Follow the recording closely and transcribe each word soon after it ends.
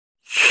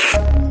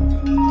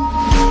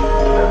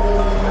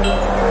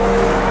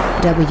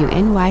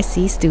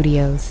WNYC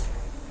Studios.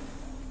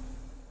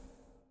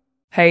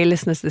 Hey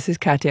listeners, this is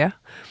Katya.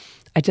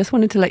 I just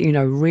wanted to let you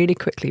know really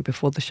quickly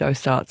before the show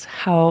starts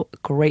how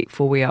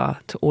grateful we are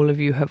to all of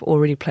you who have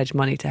already pledged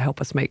money to help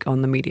us make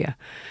On the Media.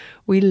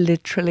 We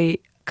literally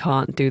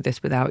can't do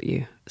this without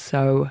you,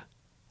 so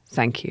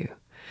thank you.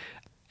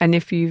 And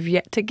if you've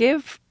yet to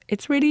give,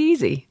 it's really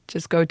easy.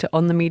 Just go to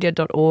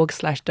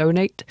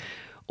onthemedia.org/donate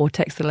or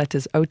text the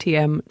letters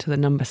OTM to the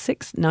number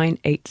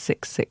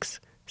 69866.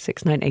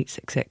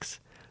 69866.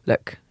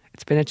 Look,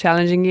 it's been a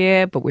challenging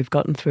year, but we've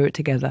gotten through it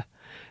together.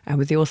 And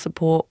with your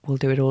support, we'll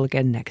do it all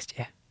again next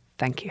year.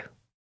 Thank you.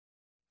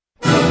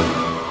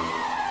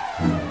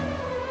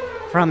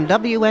 From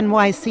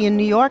WNYC in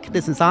New York,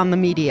 this is On the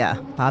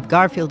Media. Bob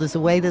Garfield is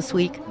away this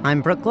week.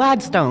 I'm Brooke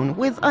Gladstone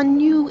with a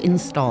new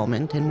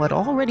installment in what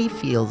already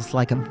feels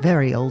like a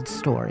very old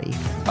story.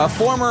 A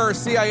former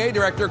CIA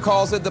director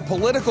calls it the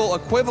political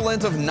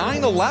equivalent of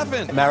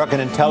 9/11. American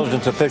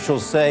intelligence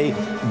officials say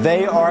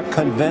they are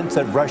convinced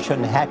that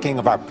Russian hacking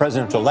of our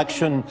presidential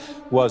election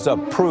was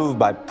approved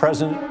by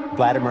President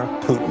Vladimir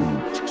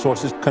Putin.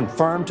 Sources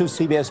confirmed to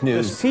CBS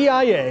News. The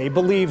CIA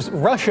believes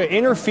Russia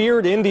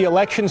interfered in the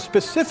election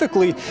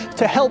specifically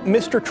to help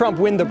Mr. Trump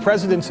win the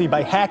presidency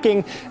by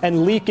hacking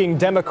and leaking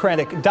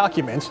Democratic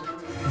documents.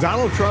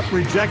 Donald Trump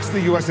rejects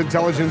the U.S.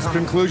 intelligence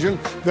conclusion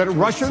that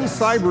Russian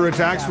cyber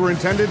attacks were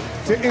intended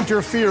to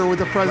interfere with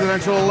the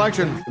presidential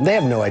election. They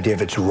have no idea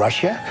if it's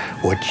Russia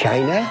or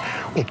China.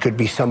 It could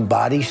be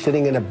somebody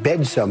sitting in a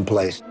bed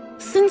someplace.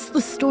 Since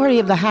the story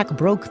of the hack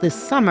broke this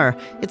summer,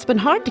 it's been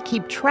hard to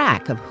keep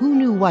track of who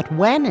knew what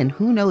when and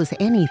who knows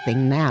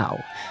anything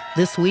now.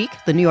 This week,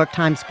 the New York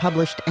Times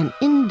published an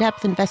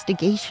in-depth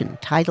investigation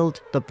titled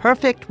The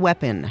Perfect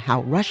Weapon: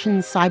 How Russian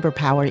Cyber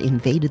Power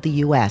Invaded the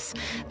U.S.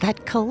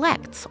 that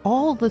collects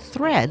all the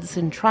threads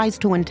and tries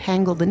to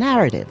untangle the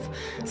narrative.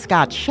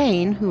 Scott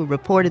Shane, who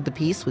reported the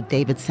piece with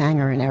David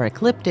Sanger and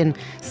Eric Lipton,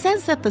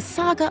 says that the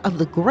saga of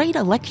the great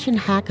election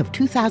hack of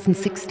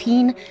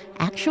 2016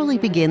 actually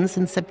begins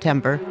in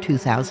September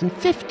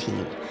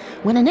 2015.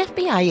 When an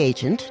FBI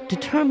agent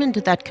determined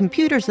that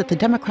computers at the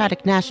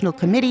Democratic National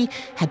Committee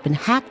had been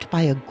hacked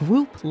by a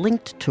group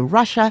linked to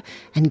Russia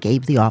and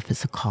gave the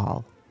office a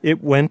call.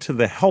 It went to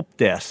the help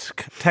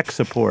desk, tech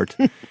support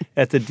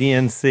at the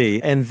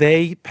DNC, and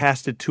they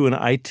passed it to an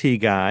IT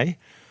guy,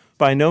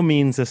 by no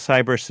means a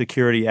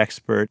cybersecurity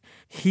expert.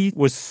 He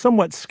was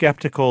somewhat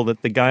skeptical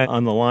that the guy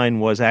on the line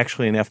was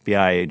actually an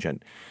FBI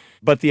agent.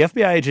 But the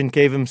FBI agent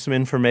gave him some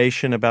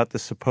information about the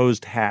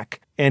supposed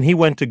hack, and he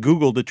went to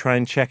Google to try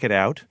and check it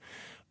out.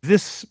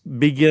 This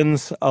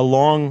begins a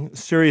long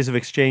series of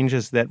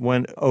exchanges that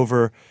went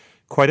over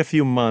quite a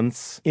few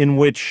months, in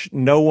which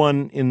no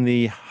one in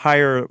the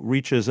higher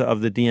reaches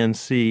of the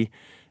DNC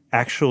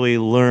actually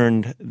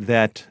learned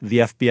that the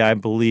FBI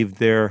believed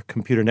their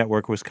computer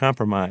network was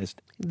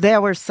compromised. There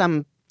were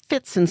some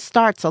fits and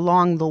starts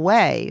along the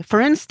way.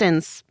 For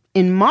instance,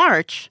 in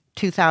March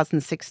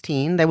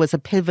 2016, there was a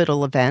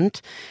pivotal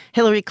event.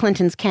 Hillary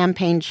Clinton's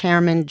campaign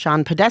chairman,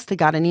 John Podesta,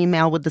 got an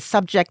email with the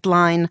subject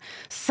line,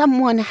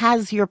 "Someone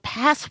has your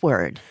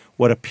password."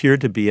 What appeared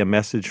to be a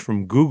message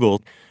from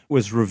Google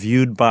was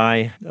reviewed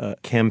by a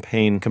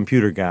campaign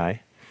computer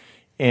guy,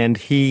 and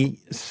he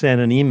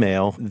sent an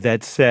email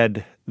that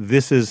said,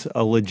 "This is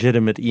a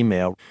legitimate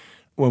email."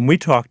 When we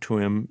talked to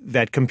him,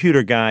 that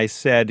computer guy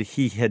said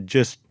he had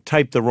just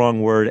typed the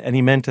wrong word, and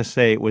he meant to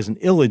say it was an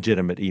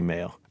illegitimate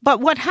email. But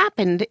what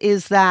happened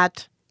is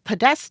that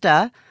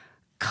Podesta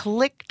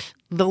clicked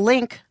the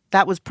link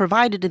that was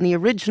provided in the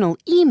original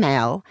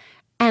email,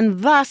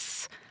 and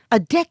thus a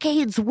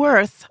decade's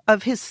worth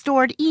of his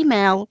stored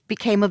email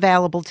became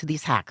available to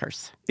these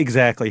hackers.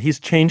 Exactly.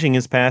 He's changing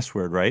his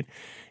password, right?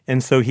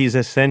 And so he's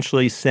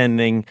essentially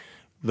sending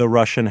the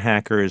Russian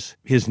hackers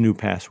his new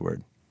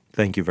password.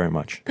 Thank you very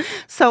much.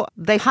 So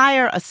they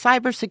hire a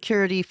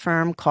cybersecurity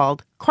firm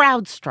called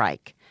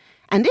CrowdStrike.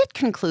 And it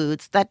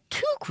concludes that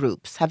two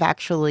groups have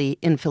actually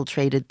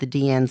infiltrated the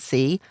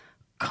DNC,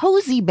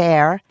 Cozy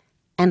Bear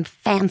and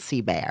Fancy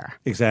Bear.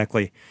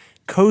 Exactly.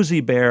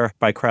 Cozy Bear,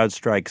 by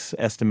CrowdStrike's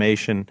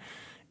estimation,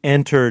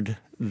 entered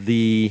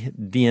the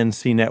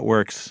DNC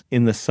networks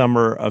in the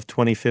summer of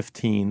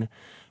 2015,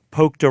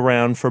 poked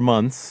around for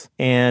months,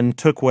 and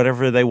took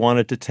whatever they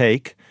wanted to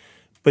take,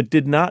 but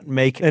did not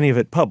make any of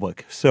it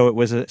public. So it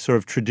was a sort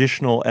of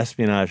traditional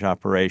espionage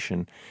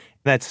operation.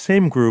 That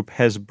same group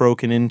has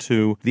broken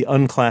into the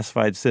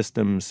unclassified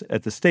systems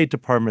at the State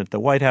Department, at the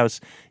White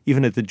House,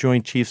 even at the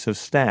Joint Chiefs of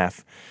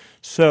Staff.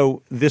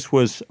 So this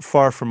was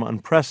far from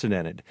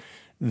unprecedented.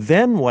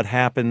 Then what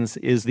happens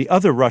is the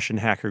other Russian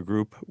hacker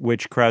group,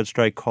 which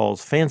CrowdStrike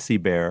calls Fancy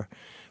Bear,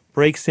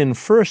 breaks in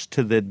first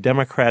to the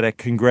Democratic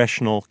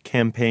Congressional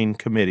Campaign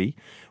Committee,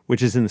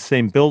 which is in the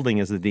same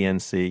building as the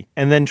DNC,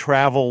 and then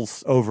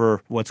travels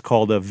over what's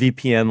called a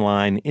VPN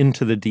line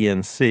into the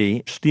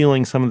DNC,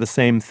 stealing some of the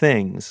same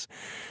things.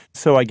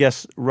 So I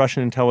guess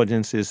Russian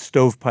intelligence is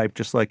stovepipe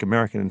just like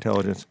American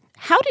intelligence.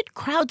 How did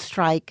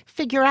CrowdStrike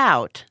figure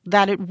out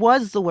that it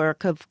was the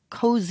work of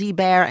Cozy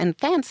Bear and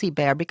Fancy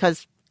Bear?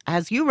 Because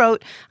As you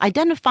wrote,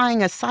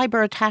 identifying a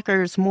cyber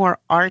attacker's more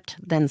art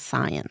than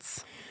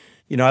science.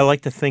 I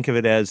like to think of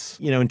it as,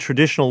 in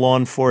traditional law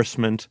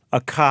enforcement, a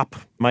cop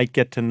might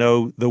get to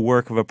know the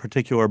work of a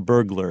particular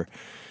burglar.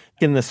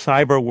 In the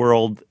cyber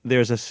world,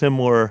 there's a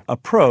similar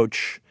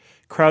approach.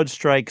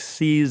 CrowdStrike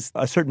sees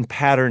a certain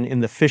pattern in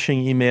the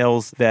phishing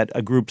emails that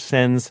a group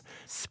sends.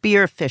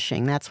 Spear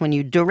phishing, that's when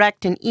you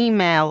direct an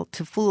email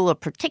to fool a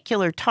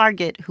particular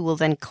target who will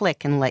then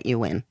click and let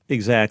you in.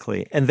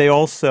 Exactly. And they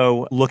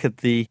also look at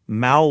the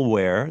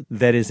malware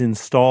that is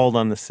installed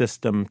on the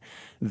system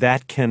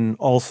that can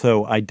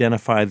also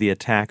identify the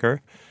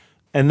attacker.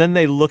 And then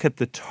they look at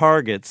the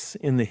targets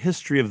in the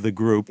history of the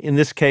group. In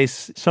this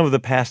case, some of the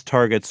past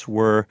targets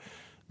were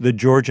the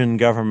Georgian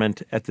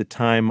government at the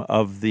time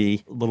of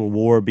the little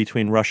war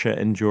between Russia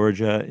and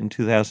Georgia in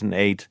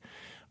 2008,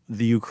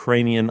 the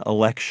Ukrainian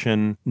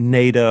election,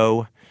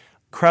 NATO.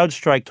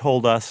 CrowdStrike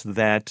told us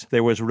that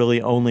there was really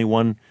only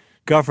one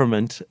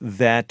government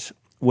that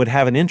would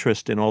have an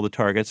interest in all the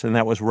targets, and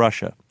that was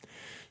Russia.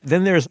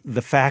 Then there's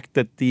the fact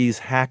that these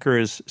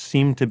hackers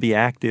seem to be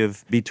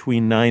active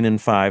between 9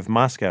 and 5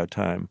 Moscow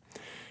time.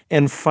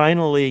 And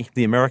finally,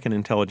 the American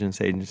intelligence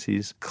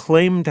agencies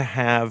claim to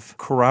have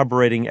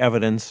corroborating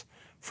evidence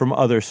from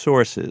other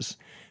sources,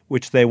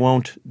 which they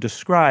won't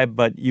describe,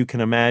 but you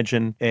can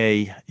imagine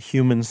a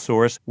human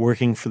source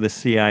working for the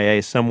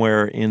CIA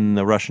somewhere in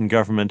the Russian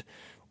government,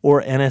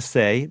 or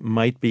NSA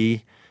might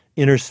be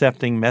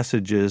intercepting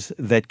messages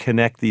that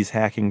connect these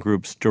hacking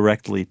groups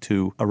directly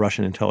to a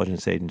Russian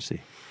intelligence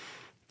agency.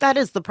 That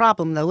is the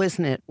problem, though,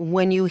 isn't it?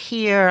 When you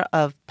hear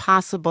of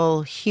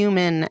possible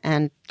human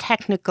and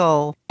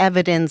technical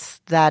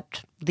evidence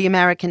that the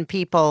American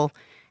people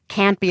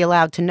can't be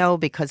allowed to know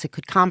because it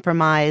could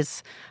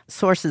compromise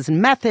sources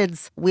and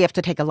methods, we have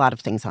to take a lot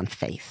of things on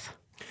faith.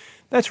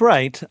 That's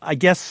right. I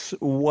guess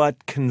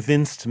what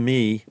convinced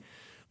me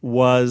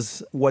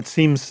was what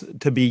seems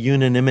to be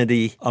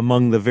unanimity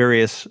among the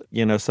various,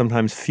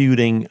 sometimes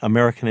feuding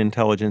American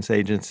intelligence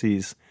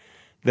agencies,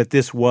 that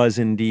this was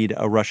indeed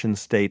a Russian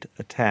state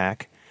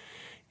attack,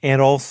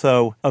 and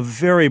also a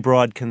very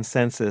broad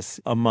consensus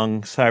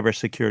among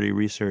cybersecurity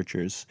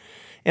researchers.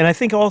 And I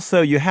think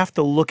also you have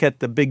to look at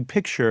the big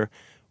picture.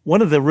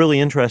 One of the really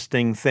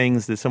interesting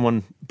things that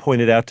someone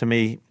pointed out to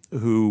me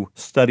who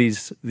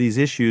studies these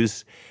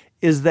issues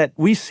is that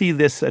we see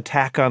this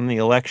attack on the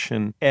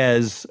election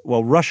as,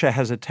 well, Russia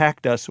has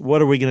attacked us,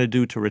 what are we going to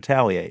do to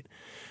retaliate?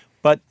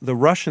 But the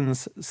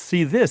Russians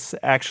see this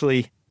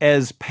actually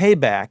as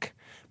payback,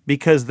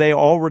 because they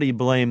already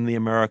blame the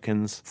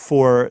Americans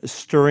for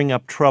stirring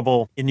up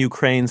trouble in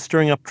Ukraine,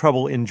 stirring up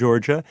trouble in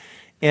Georgia,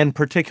 and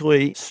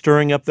particularly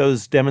stirring up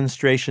those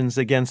demonstrations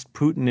against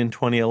Putin in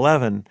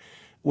 2011,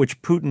 which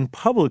Putin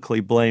publicly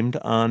blamed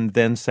on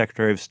then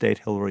Secretary of State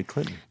Hillary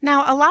Clinton.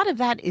 Now, a lot of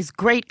that is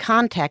great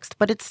context,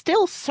 but it's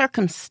still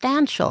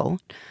circumstantial.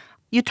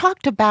 You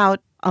talked about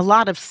a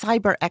lot of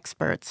cyber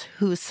experts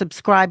who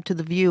subscribe to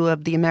the view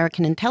of the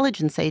American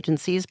intelligence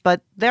agencies,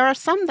 but there are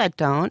some that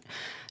don't.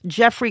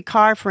 Jeffrey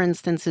Carr, for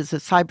instance, is a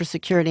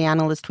cybersecurity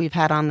analyst we've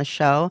had on the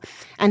show,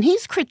 and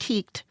he's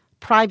critiqued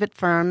private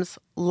firms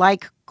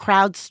like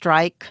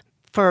CrowdStrike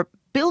for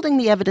building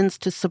the evidence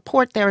to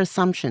support their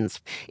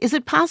assumptions. Is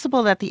it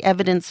possible that the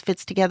evidence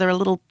fits together a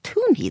little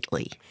too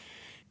neatly?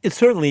 It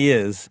certainly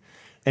is.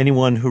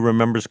 Anyone who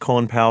remembers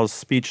Colin Powell's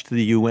speech to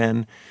the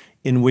UN,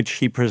 in which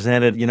he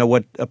presented,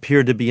 what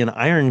appeared to be an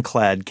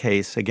ironclad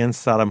case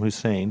against Saddam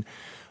Hussein,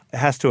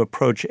 has to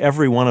approach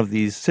every one of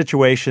these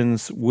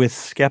situations with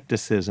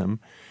skepticism.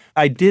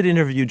 I did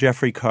interview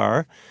Jeffrey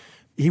Carr.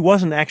 He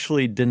wasn't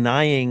actually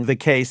denying the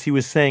case. He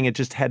was saying it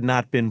just had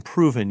not been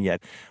proven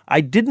yet.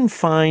 I didn't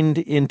find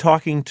in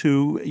talking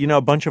to,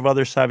 a bunch of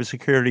other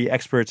cybersecurity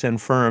experts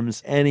and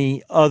firms,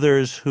 any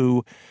others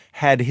who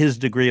had his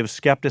degree of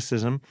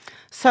skepticism.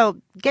 So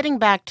getting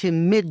back to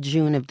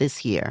mid-June of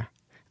this year,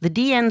 the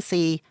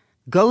DNC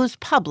goes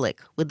public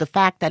with the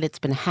fact that it's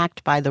been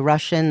hacked by the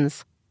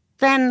Russians.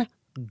 Then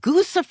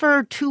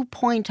Guccifer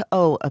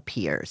 2.0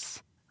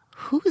 appears.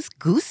 Who's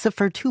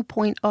Guccifer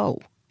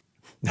 2.0?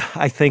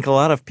 I think a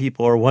lot of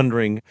people are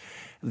wondering.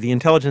 The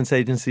intelligence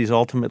agencies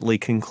ultimately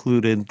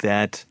concluded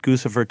that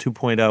Guccifer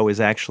 2.0 is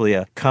actually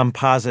a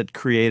composite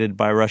created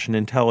by Russian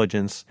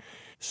intelligence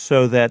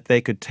so that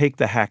they could take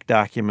the hacked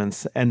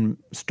documents and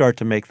start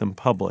to make them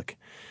public.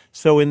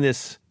 So in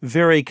this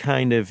very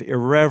kind of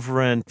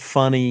irreverent,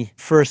 funny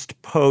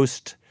first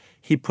post,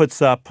 he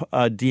puts up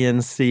a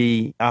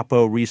DNC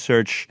Oppo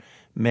research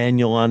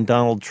manual on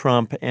Donald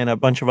Trump and a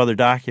bunch of other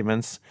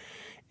documents.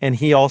 And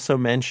he also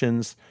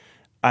mentions,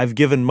 I've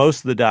given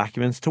most of the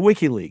documents to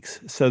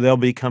WikiLeaks, so they'll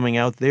be coming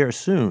out there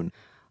soon.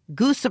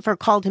 Guccifer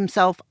called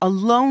himself a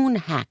lone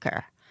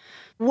hacker.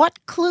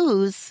 What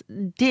clues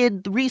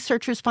did the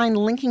researchers find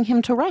linking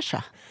him to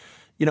Russia?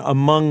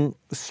 Among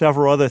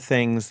several other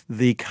things,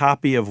 the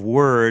copy of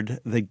Word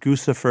that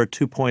Guccifer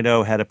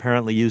 2.0 had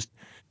apparently used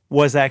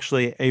was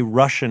actually a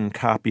Russian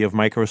copy of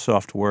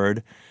Microsoft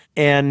Word.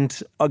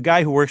 And a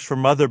guy who works for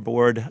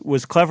Motherboard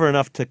was clever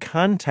enough to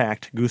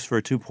contact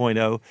Guccifer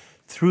 2.0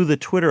 through the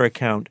Twitter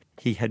account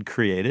he had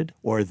created,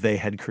 or they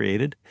had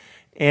created.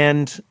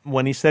 And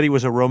when he said he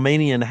was a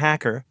Romanian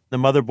hacker, the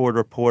motherboard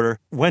reporter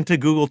went to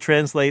Google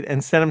Translate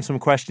and sent him some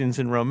questions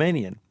in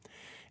Romanian.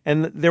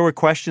 And there were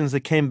questions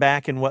that came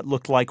back in what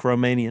looked like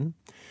Romanian.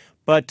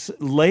 But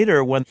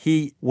later, when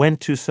he went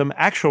to some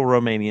actual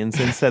Romanians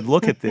and said,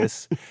 look at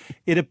this,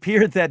 it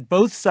appeared that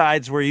both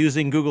sides were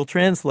using Google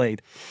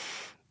Translate.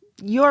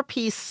 Your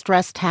piece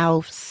stressed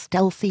how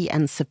stealthy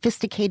and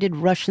sophisticated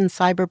Russian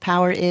cyber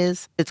power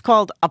is. It's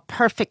called a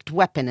perfect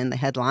weapon in the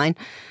headline.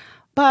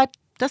 But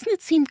doesn't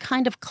it seem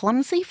kind of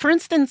clumsy? For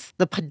instance,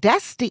 the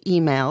Podesta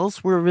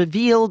emails were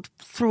revealed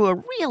through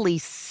a really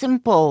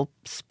simple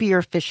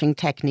spear phishing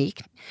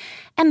technique.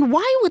 And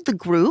why would the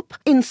group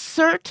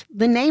insert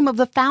the name of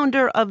the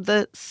founder of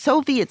the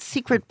Soviet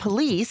secret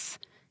police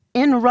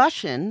in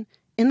Russian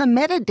in the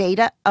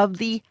metadata of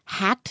the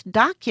hacked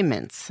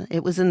documents?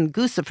 It was in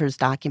Guccifer's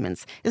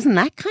documents. Isn't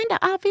that kind of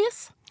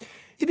obvious?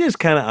 It is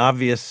kind of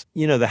obvious.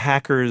 You know, the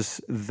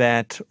hackers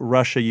that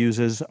Russia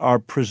uses are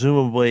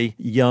presumably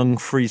young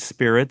free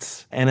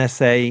spirits.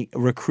 NSA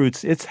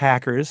recruits its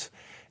hackers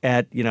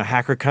at,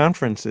 hacker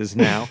conferences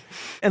now.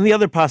 And the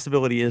other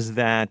possibility is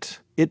that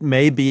it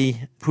may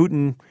be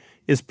Putin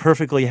is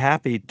perfectly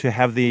happy to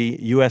have the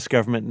U.S.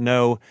 government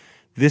know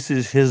this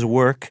is his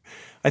work.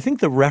 I think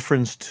the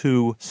reference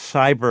to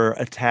cyber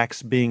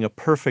attacks being a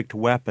perfect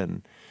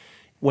weapon,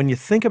 when you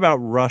think about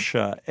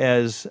Russia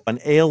as an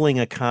ailing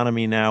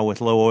economy now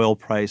with low oil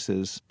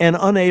prices and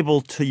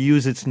unable to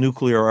use its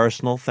nuclear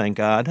arsenal, thank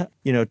God,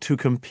 to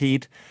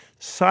compete,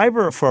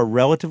 cyber for a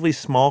relatively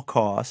small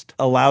cost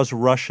allows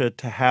Russia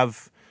to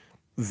have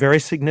very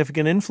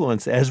significant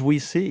influence, as we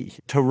see,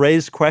 to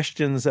raise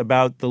questions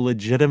about the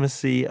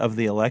legitimacy of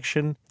the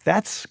election.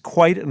 That's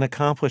quite an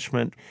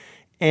accomplishment.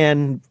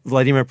 And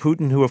Vladimir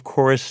Putin, who, of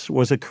course,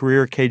 was a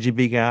career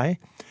KGB guy,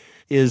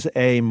 is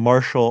a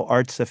martial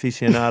arts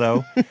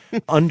aficionado,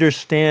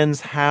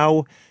 understands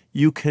how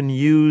you can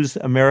use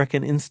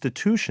American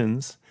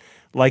institutions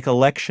like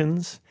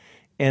elections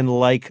and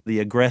like the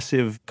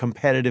aggressive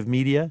competitive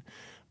media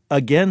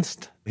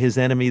against his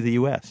enemy, the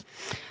U.S.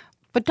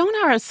 But don't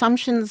our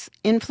assumptions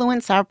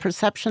influence our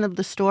perception of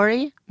the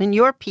story? I mean,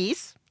 your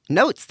piece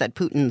notes that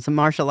Putin's a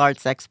martial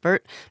arts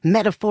expert,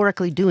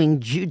 metaphorically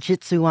doing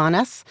jujitsu on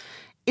us.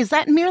 Is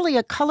that merely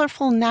a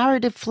colorful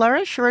narrative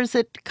flourish, or is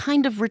it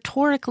kind of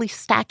rhetorically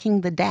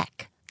stacking the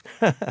deck?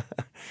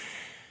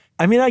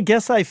 I mean, I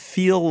guess I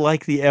feel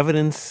like the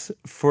evidence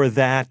for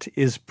that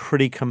is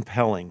pretty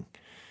compelling.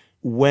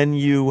 When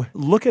you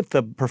look at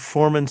the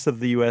performance of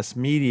the U.S.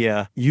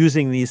 media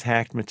using these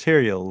hacked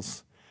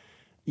materials,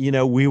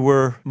 we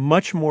were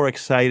much more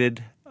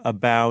excited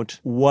about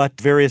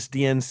what various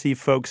DNC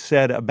folks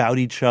said about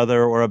each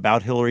other or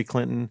about Hillary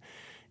Clinton,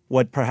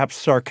 what perhaps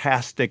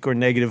sarcastic or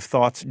negative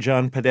thoughts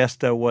John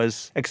Podesta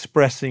was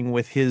expressing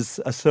with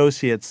his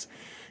associates.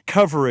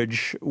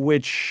 Coverage,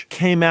 which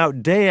came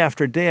out day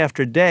after day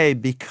after day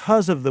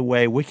because of the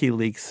way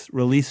WikiLeaks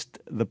released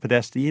the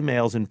Podesta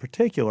emails in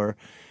particular,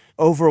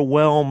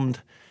 overwhelmed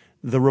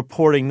the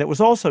reporting that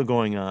was also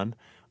going on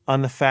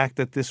the fact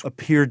that this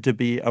appeared to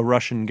be a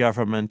Russian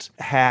government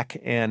hack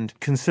and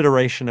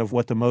consideration of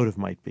what the motive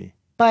might be.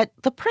 But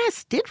the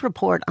press did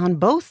report on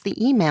both the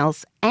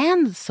emails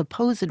and the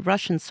supposed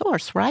Russian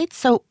source, right?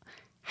 So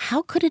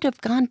how could it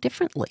have gone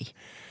differently?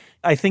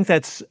 I think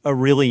that's a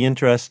really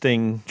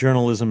interesting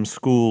journalism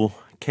school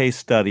case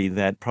study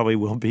that probably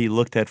will be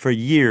looked at for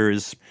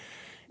years.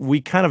 We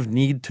kind of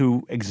need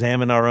to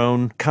examine our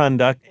own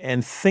conduct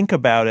and think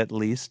about, at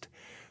least,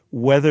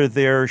 whether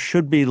there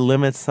should be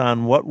limits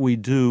on what we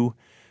do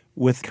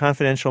with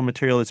confidential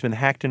material that's been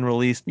hacked and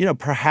released,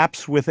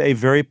 perhaps with a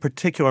very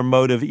particular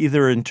motive,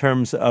 either in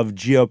terms of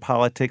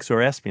geopolitics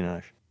or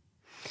espionage.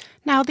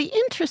 Now, The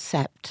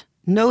Intercept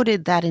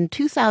noted that in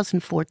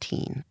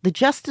 2014, the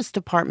Justice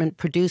Department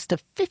produced a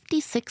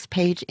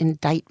 56-page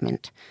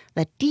indictment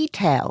that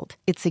detailed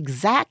its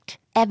exact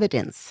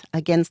evidence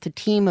against a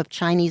team of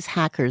Chinese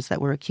hackers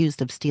that were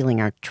accused of stealing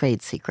our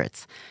trade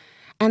secrets,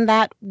 and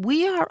that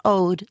we are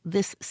owed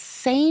this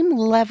same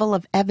level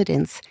of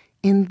evidence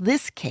in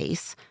this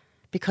case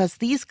because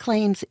these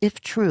claims, if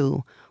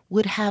true,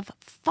 would have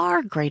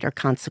far greater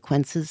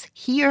consequences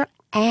here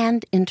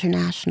and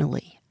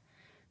internationally.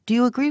 Do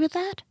you agree with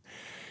that?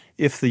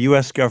 If the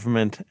U.S.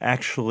 government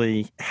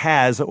actually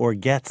has or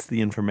gets the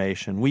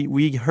information,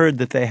 we heard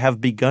that they have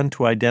begun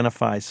to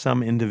identify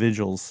some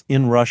individuals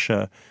in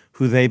Russia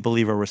who they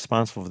believe are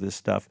responsible for this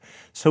stuff.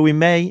 So we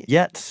may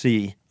yet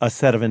see a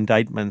set of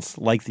indictments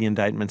like the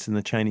indictments in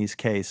the Chinese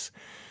case.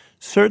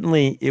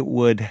 Certainly it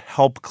would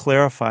help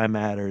clarify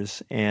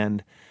matters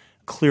and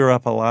clear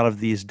up a lot of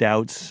these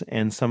doubts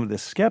and some of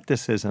this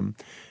skepticism,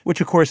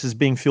 which, of course, is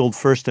being fueled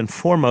first and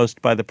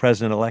foremost by the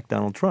president-elect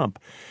Donald Trump.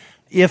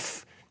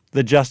 If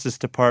the Justice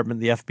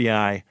Department, the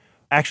FBI,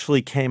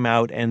 actually came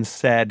out and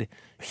said,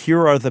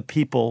 here are the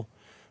people,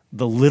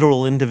 the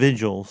literal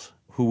individuals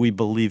who we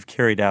believe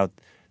carried out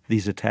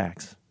these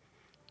attacks.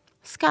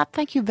 Scott,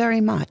 thank you very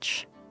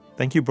much.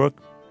 Thank you,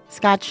 Brooke.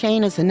 Scott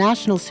Shane is a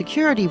national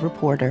security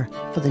reporter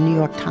for the New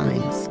York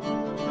Times.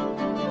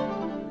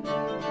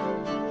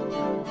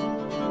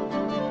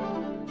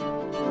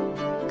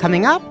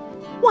 Coming up,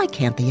 why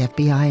can't the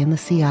FBI and the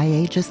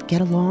CIA just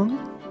get along?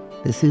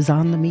 This is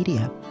On the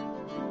Media.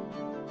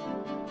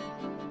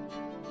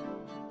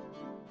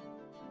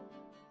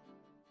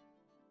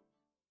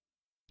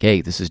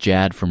 Hey, this is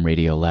Jad from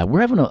Radiolab. We're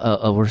having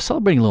we're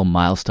celebrating a little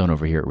milestone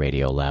over here at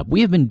Radiolab.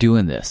 We have been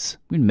doing this.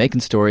 We've been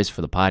making stories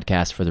for the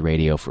podcast, for the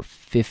radio for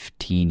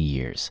 15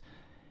 years.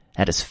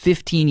 That is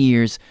 15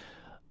 years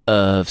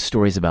of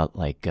stories about,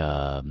 like,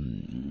 the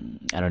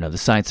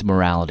science of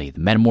morality, the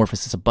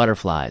metamorphosis of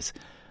butterflies,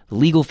 the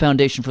legal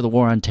foundation for the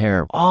war on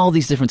terror, all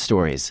these different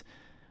stories.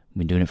 We've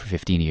been doing it for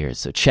 15 years.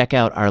 So check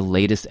out our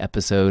latest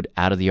episode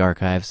out of the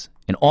archives,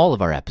 and all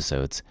of our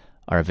episodes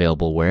are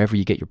available wherever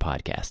you get your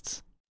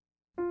podcasts.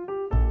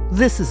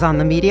 This is On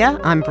the Media.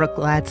 I'm Brooke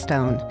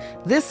Gladstone.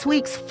 This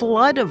week's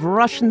flood of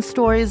Russian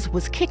stories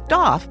was kicked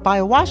off by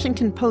a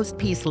Washington Post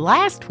piece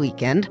last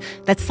weekend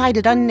that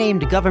cited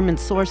unnamed government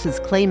sources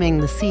claiming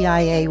the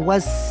CIA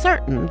was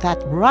certain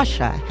that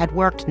Russia had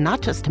worked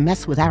not just to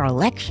mess with our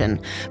election,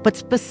 but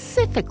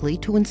specifically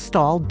to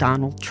install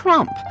Donald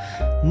Trump.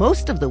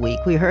 Most of the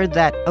week, we heard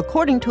that,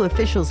 according to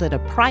officials at a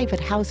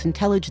private House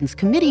Intelligence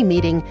Committee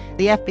meeting,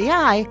 the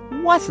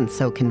FBI wasn't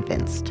so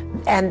convinced.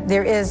 And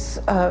there is,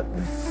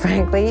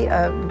 frankly,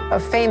 a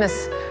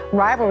famous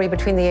rivalry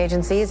between the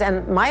agencies.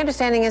 And my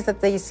understanding is that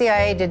the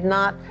CIA did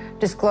not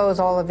disclose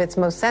all of its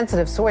most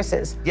sensitive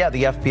sources. Yeah,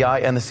 the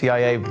FBI and the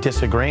CIA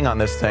disagreeing on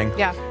this thing.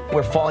 Yeah.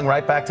 We're falling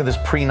right back to this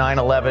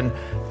pre-9/11,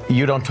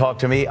 you don't talk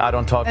to me, I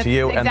don't talk to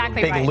you. Exactly and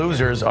the big right.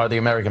 losers are the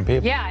American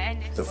people. Yeah.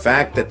 The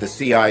fact that the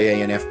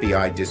CIA and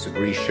FBI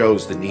disagree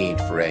shows the need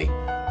for a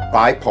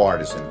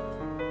bipartisan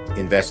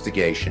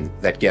investigation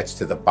that gets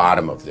to the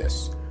bottom of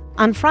this.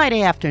 On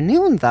Friday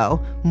afternoon,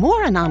 though,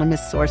 more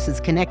anonymous sources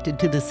connected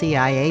to the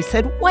CIA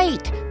said,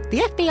 wait, the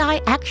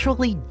FBI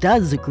actually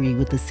does agree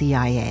with the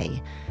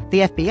CIA.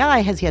 The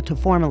FBI has yet to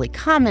formally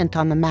comment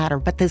on the matter,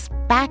 but this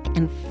back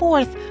and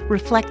forth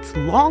reflects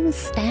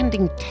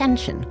long-standing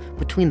tension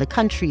between the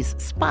country's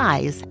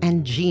spies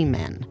and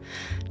G-men.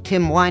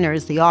 Tim Weiner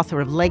is the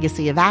author of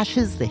Legacy of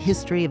Ashes, The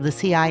History of the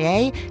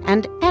CIA,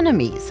 and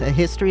Enemies, A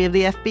History of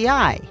the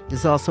FBI.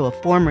 He's also a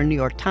former New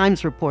York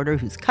Times reporter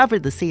who's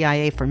covered the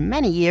CIA for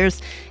many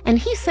years, and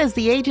he says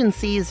the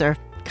agencies are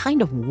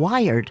kind of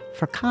wired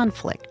for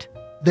conflict.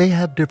 They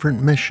have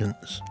different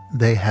missions,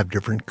 they have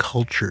different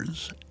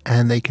cultures,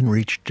 and they can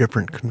reach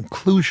different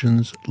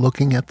conclusions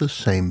looking at the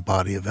same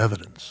body of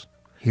evidence.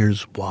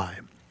 Here's why.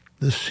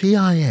 The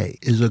CIA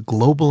is a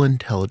global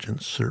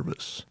intelligence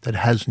service that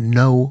has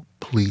no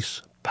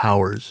police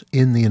powers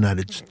in the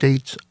United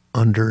States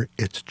under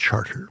its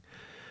charter.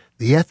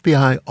 The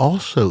FBI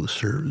also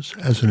serves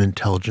as an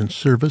intelligence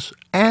service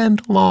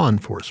and law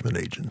enforcement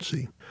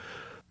agency.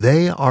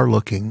 They are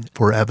looking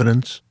for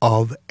evidence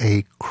of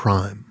a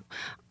crime.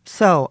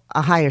 So,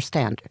 a higher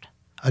standard.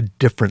 A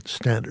different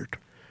standard.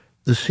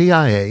 The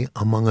CIA,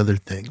 among other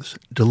things,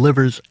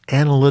 delivers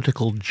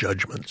analytical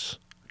judgments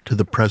to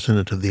the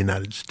President of the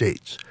United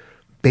States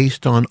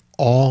based on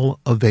all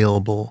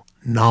available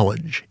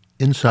knowledge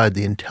inside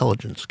the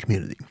intelligence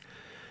community.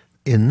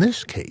 In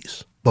this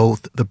case,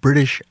 both the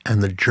British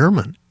and the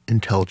German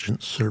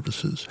intelligence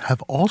services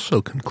have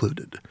also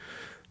concluded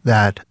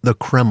that the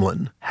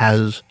Kremlin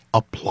has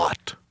a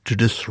plot to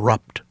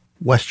disrupt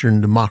Western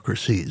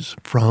democracies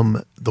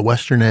from the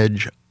western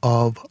edge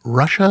of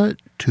Russia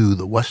to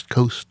the west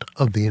coast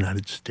of the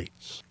United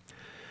States.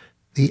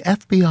 The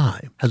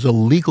FBI has a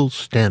legal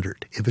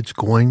standard if it's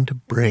going to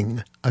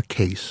bring a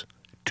case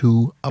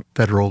to a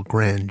federal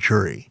grand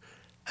jury,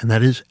 and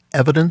that is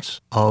evidence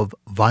of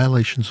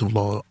violations of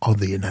law of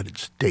the United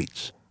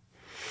States.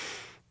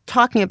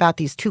 Talking about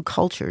these two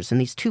cultures and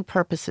these two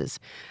purposes,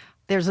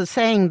 there's a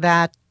saying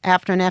that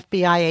after an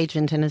FBI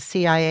agent and a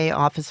CIA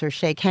officer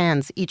shake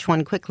hands, each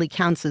one quickly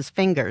counts his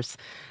fingers.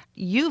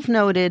 You've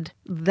noted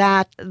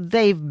that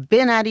they've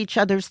been at each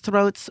other's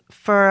throats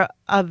for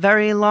a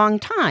very long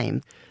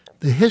time.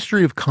 The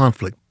history of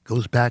conflict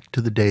goes back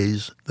to the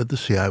days that the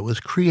CIA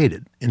was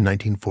created in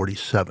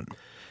 1947.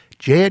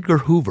 J. Edgar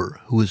Hoover,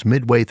 who was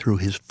midway through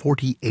his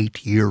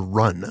 48-year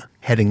run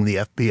heading the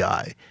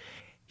FBI,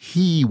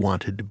 he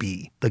wanted to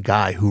be the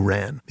guy who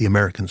ran the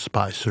American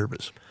Spy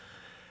Service.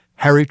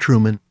 Harry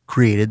Truman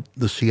created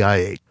the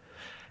CIA.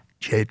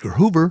 J. Edgar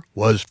Hoover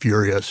was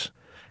furious.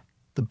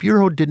 The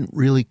Bureau didn't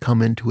really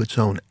come into its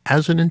own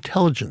as an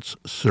intelligence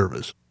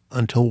service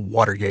until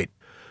Watergate.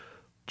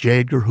 J.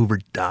 Edgar Hoover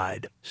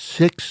died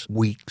 6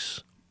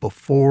 weeks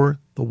before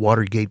the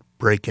Watergate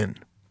break-in.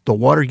 The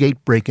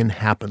Watergate break-in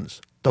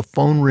happens. The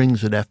phone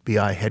rings at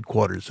FBI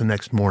headquarters the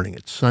next morning.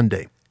 It's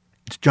Sunday.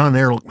 It's John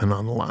Ehrlichman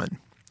on the line.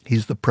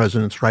 He's the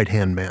president's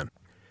right-hand man.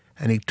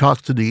 And he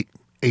talks to the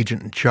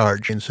agent in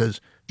charge and says,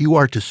 "You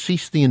are to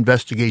cease the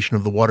investigation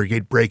of the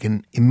Watergate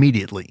break-in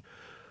immediately."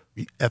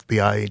 The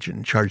FBI agent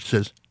in charge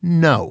says,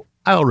 "No,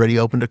 I already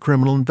opened a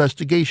criminal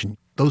investigation.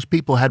 Those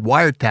people had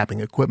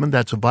wiretapping equipment.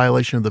 That's a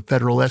violation of the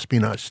federal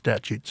espionage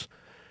statutes."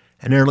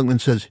 And Ehrlichman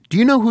says, "Do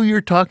you know who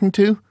you're talking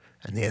to?"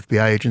 And the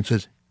FBI agent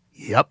says,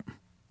 "Yep."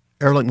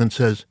 Ehrlichman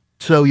says,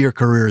 "So your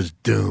career is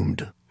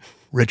doomed."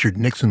 Richard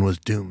Nixon was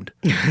doomed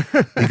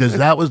because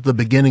that was the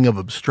beginning of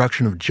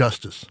obstruction of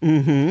justice.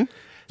 Mm-hmm.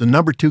 The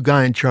number 2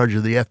 guy in charge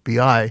of the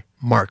FBI,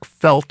 Mark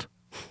Felt,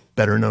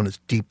 better known as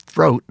Deep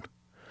Throat,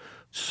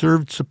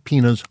 served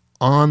subpoenas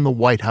on the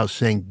White House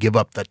saying, give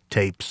up the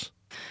tapes.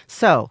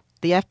 So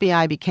the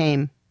FBI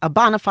became a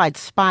bona fide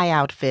spy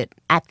outfit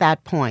at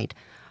that point.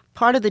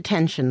 Part of the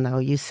tension, though,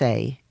 you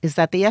say, is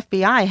that the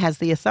FBI has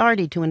the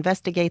authority to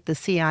investigate the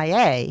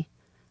CIA,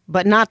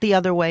 but not the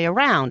other way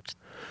around.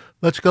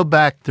 Let's go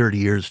back 30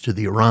 years to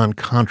the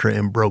Iran-Contra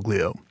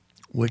imbroglio,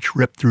 which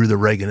ripped through the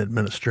Reagan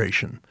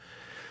administration.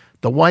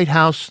 The White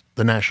House,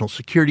 the National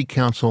Security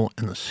Council,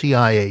 and the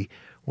CIA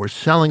were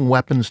selling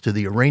weapons to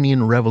the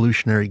Iranian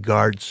Revolutionary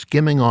Guard,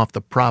 skimming off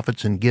the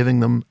profits and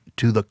giving them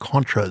to the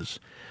Contras,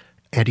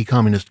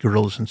 anti-communist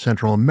guerrillas in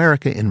Central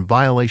America, in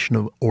violation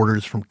of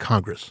orders from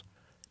Congress.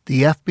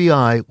 The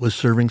FBI was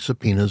serving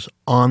subpoenas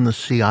on the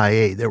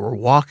CIA. They were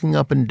walking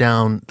up and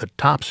down the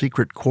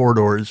top-secret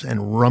corridors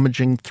and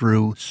rummaging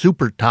through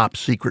super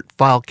top-secret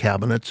file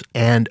cabinets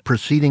and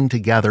proceeding to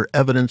gather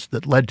evidence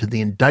that led to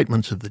the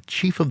indictments of the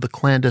chief of the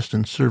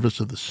clandestine service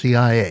of the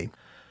CIA.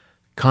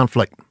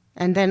 Conflict.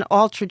 And then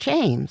Altra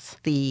James,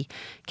 the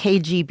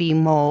KGB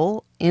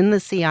mole in the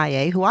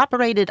CIA who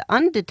operated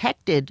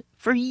undetected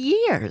for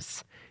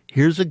years.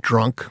 Here's a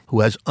drunk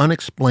who has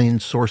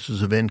unexplained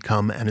sources of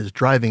income and is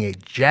driving a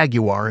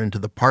Jaguar into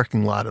the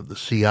parking lot of the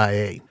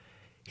CIA.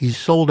 He's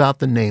sold out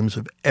the names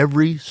of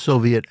every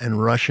Soviet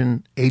and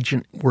Russian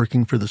agent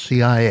working for the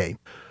CIA.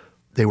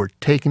 They were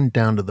taken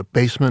down to the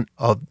basement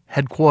of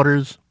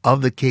headquarters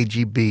of the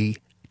KGB,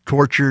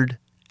 tortured,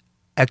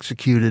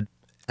 executed,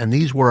 and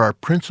these were our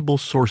principal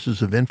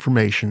sources of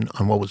information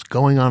on what was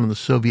going on in the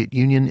Soviet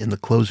Union in the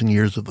closing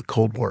years of the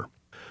Cold War.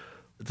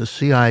 The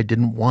CIA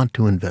didn't want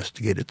to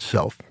investigate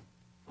itself.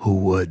 Who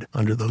would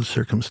under those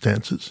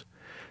circumstances?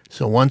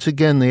 So once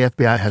again, the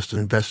FBI has to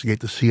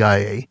investigate the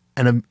CIA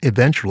and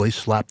eventually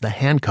slap the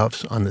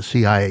handcuffs on the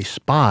CIA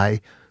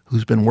spy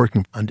who's been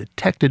working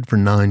undetected for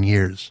 9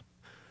 years.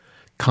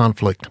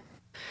 Conflict.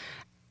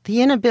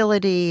 The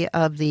inability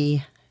of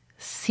the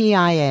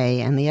CIA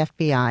and the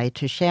FBI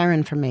to share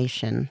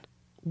information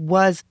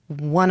was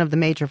one of the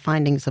major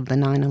findings of the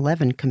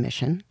 9/11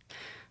 Commission.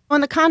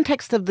 In the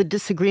context of the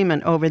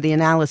disagreement over the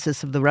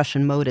analysis of the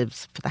Russian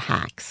motives for the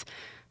hacks,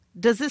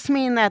 does this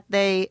mean that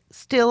they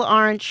still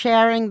aren't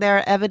sharing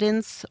their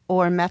evidence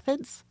or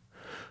methods?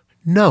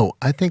 No,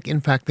 I think, in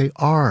fact, they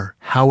are.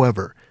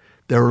 However,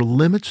 there are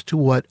limits to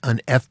what an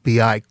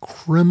FBI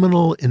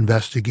criminal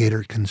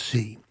investigator can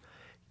see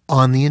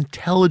on the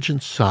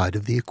intelligence side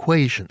of the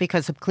equation.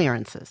 Because of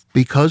clearances.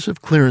 Because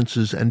of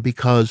clearances and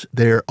because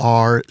there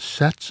are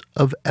sets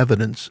of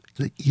evidence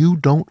that you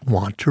don't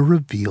want to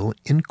reveal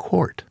in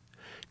court,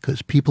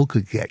 because people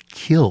could get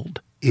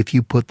killed if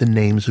you put the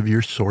names of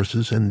your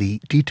sources and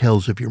the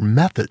details of your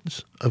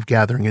methods of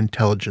gathering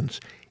intelligence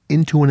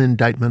into an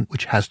indictment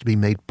which has to be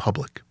made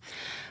public.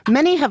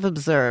 Many have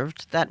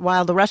observed that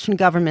while the Russian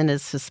government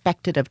is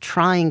suspected of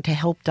trying to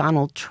help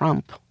Donald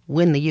Trump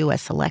win the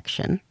U.S.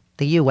 election,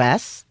 the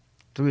U.S.,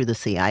 through the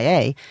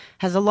CIA,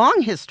 has a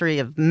long history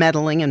of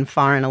meddling in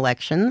foreign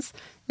elections.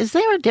 Is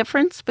there a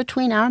difference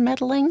between our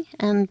meddling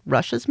and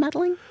Russia's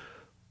meddling?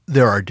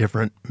 There are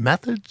different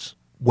methods.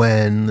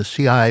 When the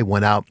CIA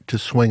went out to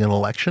swing an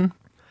election,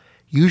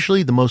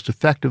 usually the most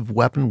effective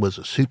weapon was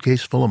a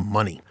suitcase full of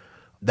money.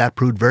 That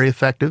proved very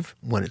effective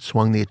when it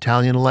swung the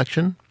Italian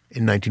election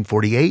in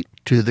 1948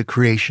 to the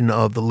creation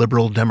of the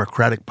Liberal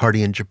Democratic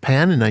Party in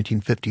Japan in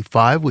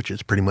 1955, which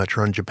has pretty much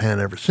run Japan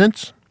ever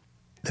since.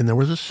 Then there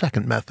was a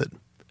second method.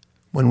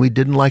 When we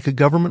didn't like a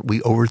government,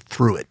 we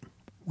overthrew it.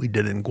 We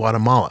did it in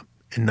Guatemala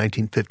in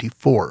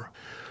 1954.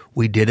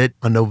 We did it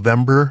on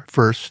November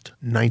 1st,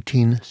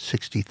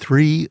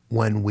 1963,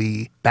 when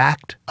we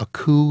backed a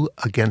coup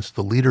against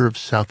the leader of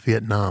South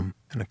Vietnam.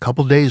 And a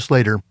couple days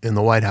later, in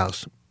the White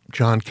House,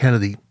 John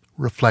Kennedy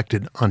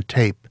reflected on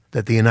tape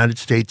that the United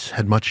States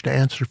had much to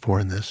answer for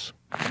in this.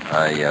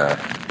 I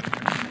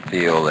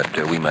feel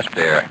that we must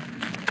bear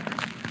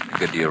a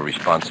good deal of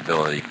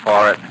responsibility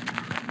for it,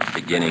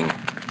 beginning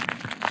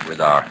with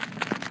our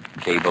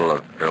cable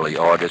of early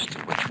August,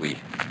 in which we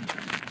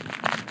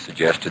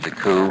suggested the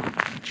coup.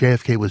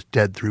 JFK was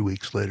dead 3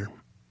 weeks later.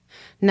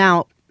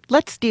 Now,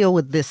 let's deal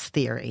with this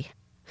theory,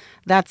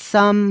 that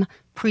some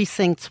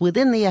precincts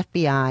within the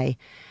FBI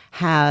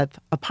have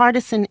a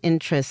partisan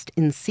interest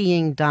in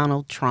seeing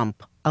Donald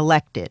Trump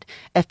elected.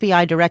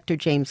 FBI Director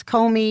James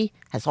Comey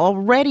has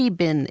already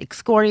been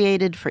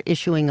excoriated for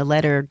issuing a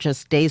letter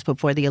just days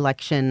before the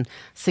election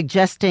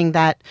suggesting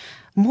that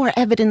more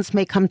evidence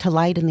may come to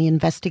light in the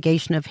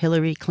investigation of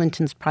Hillary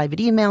Clinton's private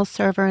email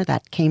server.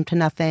 That came to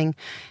nothing.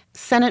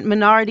 Senate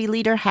Minority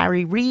Leader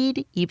Harry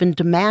Reid even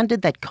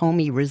demanded that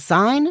Comey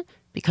resign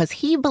because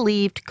he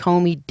believed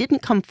Comey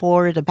didn't come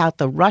forward about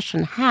the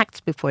Russian hacks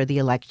before the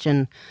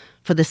election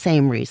for the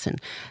same reason.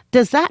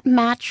 Does that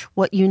match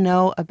what you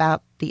know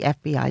about the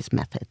FBI's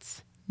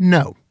methods?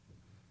 No,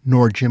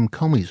 nor Jim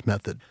Comey's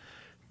method.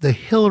 The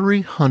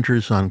Hillary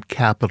hunters on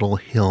Capitol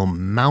Hill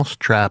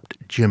mousetrapped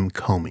Jim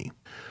Comey.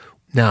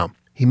 Now,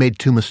 he made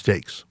two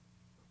mistakes.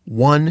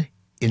 One,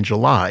 in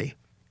July,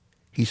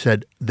 he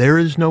said, there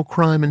is no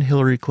crime in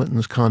Hillary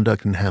Clinton's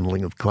conduct and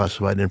handling of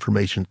classified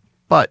information,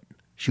 but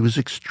she was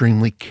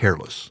extremely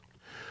careless.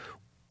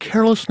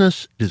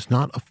 Carelessness is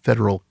not a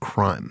federal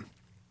crime.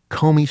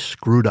 Comey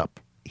screwed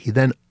up. He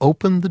then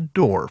opened the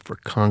door for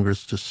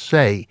Congress to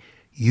say,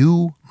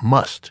 you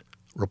must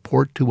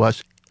report to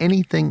us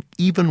anything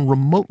even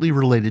remotely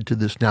related to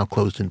this now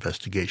closed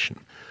investigation.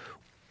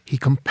 He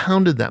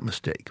compounded that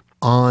mistake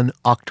on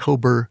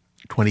October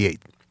 28th,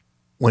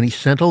 when he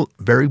sent a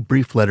very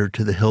brief letter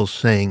to the Hill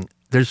saying,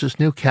 there's this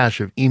new cache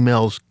of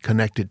emails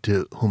connected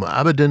to Huma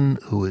Abedin,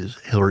 who is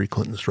Hillary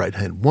Clinton's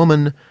right-hand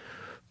woman.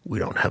 We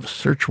don't have a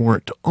search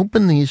warrant to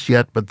open these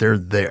yet, but they're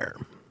there.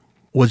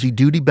 Was he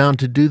duty-bound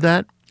to do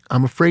that?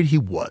 I'm afraid he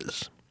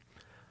was.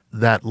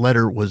 That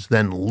letter was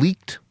then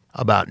leaked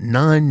about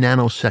 9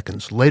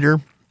 nanoseconds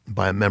later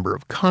by a member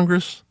of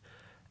Congress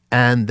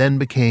and then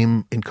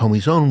became, in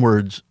Comey's own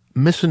words,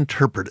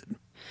 misinterpreted.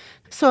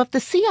 So if the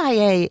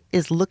CIA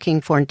is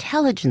looking for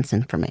intelligence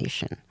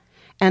information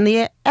and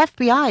the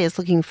FBI is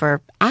looking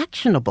for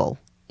actionable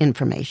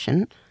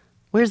information,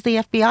 where's the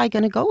FBI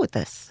going to go with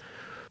this?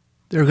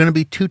 There are going to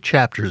be 2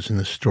 chapters in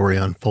this story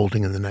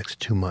unfolding in the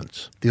next 2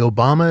 months. The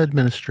Obama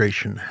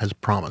administration has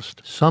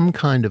promised some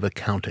kind of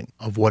accounting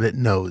of what it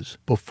knows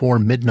before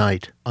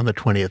midnight on the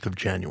 20th of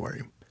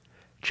January.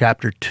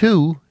 Chapter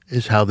 2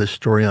 is how this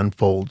story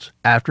unfolds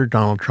after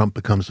Donald Trump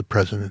becomes the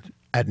president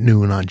at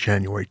noon on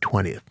January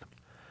 20th.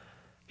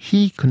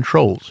 He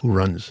controls who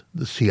runs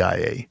the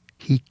CIA.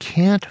 He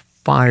can't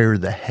fire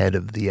the head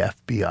of the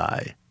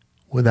FBI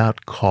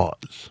without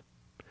cause.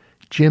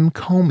 Jim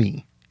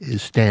Comey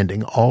is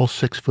standing all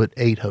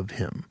 6'8" of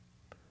him.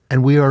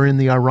 And we are in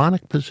the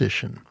ironic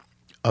position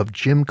of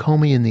Jim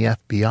Comey and the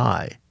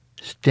FBI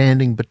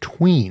standing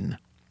between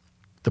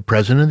the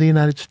President of the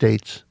United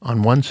States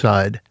on one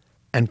side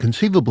and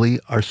conceivably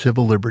our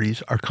civil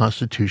liberties, our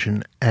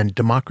Constitution, and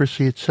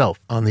democracy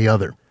itself on the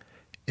other.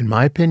 In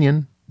my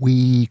opinion,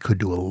 we could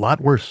do a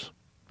lot worse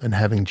than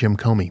having Jim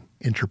Comey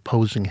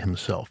interposing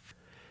himself.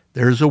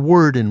 There is a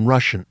word in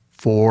Russian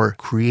for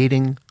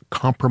creating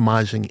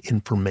compromising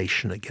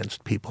information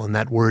against people, and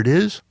that word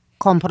is?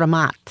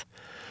 Kompromat.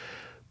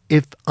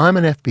 If I'm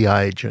an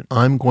FBI agent,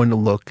 I'm going to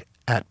look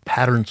at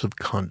patterns of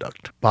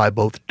conduct by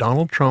both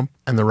Donald Trump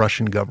and the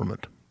Russian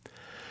government.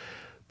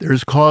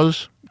 There's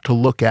cause to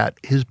look at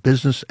his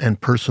business and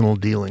personal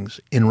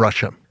dealings in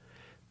Russia,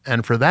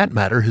 and for that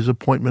matter, his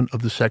appointment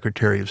of the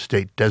Secretary of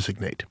State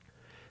designate.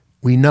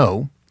 We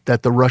know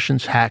that the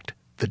Russians hacked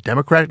the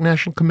Democratic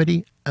National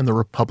Committee and the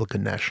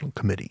Republican National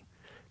Committee.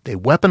 They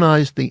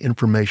weaponized the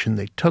information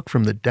they took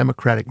from the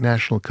Democratic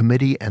National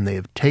Committee, and they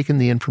have taken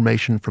the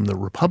information from the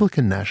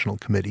Republican National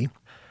Committee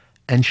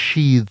and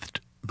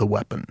sheathed the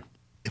weapon.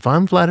 If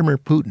I'm Vladimir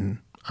Putin,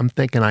 I'm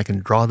thinking I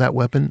can draw that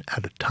weapon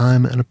at a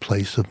time and a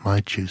place of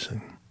my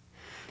choosing.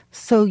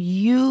 So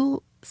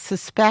you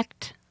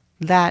suspect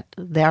that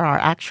there are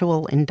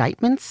actual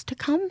indictments to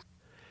come?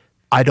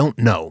 I don't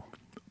know,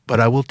 but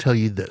I will tell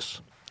you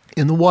this.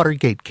 In the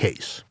Watergate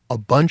case, a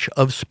bunch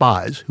of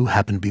spies who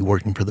happened to be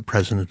working for the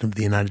President of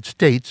the United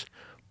States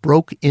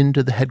broke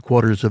into the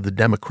headquarters of the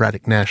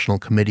Democratic National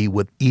Committee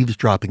with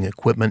eavesdropping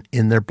equipment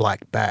in their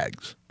black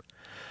bags.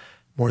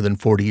 More than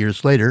 40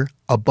 years later,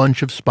 a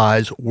bunch of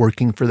spies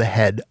working for the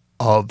head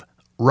of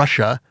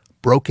Russia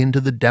broke into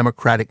the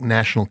Democratic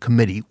National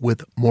Committee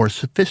with more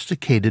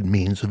sophisticated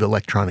means of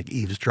electronic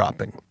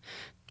eavesdropping.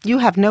 You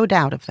have no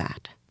doubt of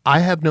that. I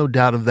have no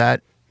doubt of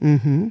that,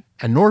 and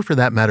nor for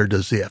that matter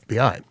does the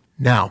FBI.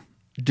 Now,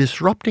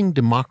 disrupting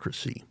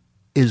democracy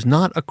is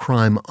not a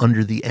crime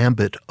under the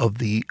ambit of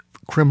the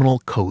criminal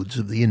codes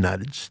of the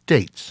United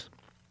States.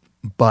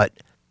 But,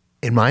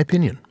 in my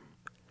opinion,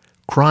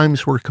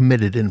 crimes were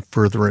committed in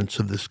furtherance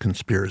of this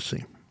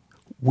conspiracy.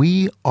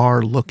 We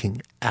are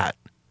looking at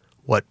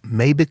what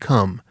may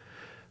become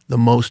the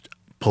most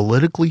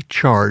politically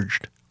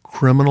charged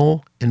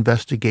criminal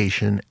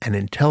investigation and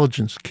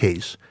intelligence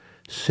case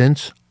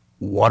since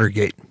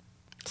Watergate.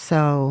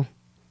 So,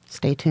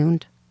 stay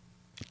tuned.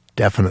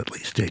 Definitely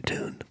stay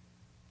tuned.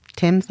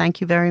 Tim, thank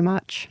you very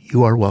much.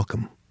 You are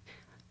welcome.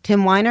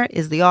 Tim Weiner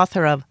is the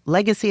author of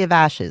Legacy of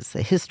Ashes,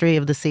 A History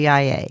of the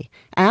CIA,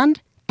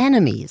 and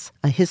Enemies,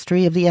 A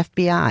History of the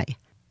FBI.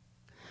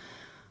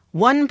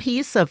 One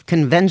piece of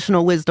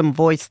conventional wisdom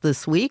voiced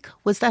this week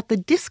was that the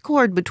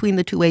discord between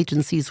the two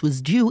agencies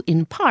was due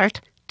in part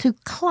to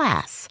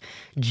class.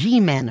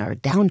 G-men are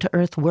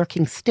down-to-earth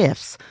working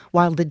stiffs,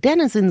 while the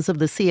denizens of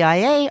the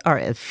CIA are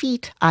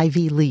effete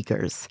Ivy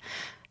Leaguers.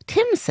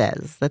 Tim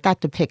says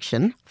that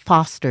depiction,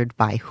 fostered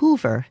by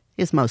Hoover,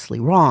 is mostly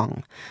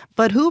wrong.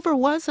 But Hoover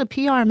was a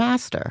PR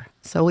master,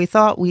 so we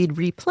thought we'd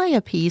replay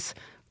a piece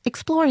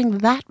exploring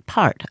that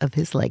part of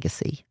his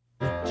legacy.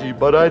 Gee,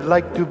 but I'd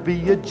like to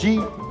be a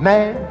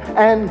G-man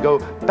and go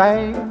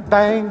bang,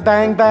 bang,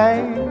 bang,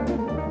 bang.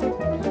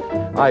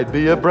 I'd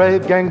be a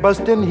brave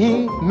gang-busting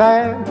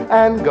he-man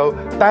and go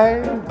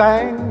bang,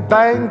 bang,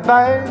 bang,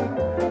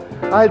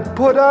 bang. I'd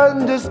put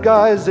on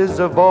disguises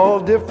of all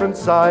different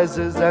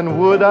sizes, and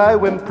would I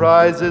win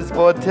prizes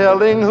for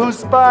telling who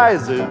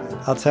spies is?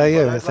 I'll tell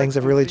you, things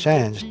have really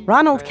changed.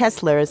 Ronald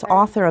Kessler is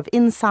author of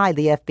Inside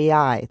the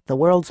FBI, the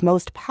world's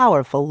most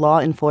powerful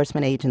law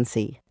enforcement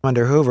agency.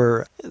 Under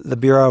Hoover, the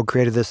Bureau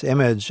created this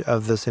image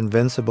of this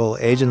invincible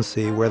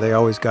agency where they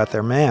always got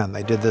their man.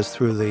 They did this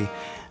through the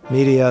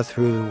media,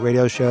 through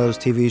radio shows,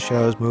 TV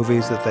shows,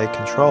 movies that they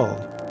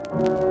controlled.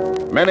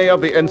 Many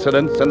of the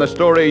incidents in the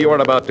story you are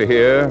about to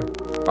hear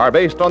are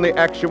based on the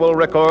actual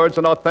records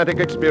and authentic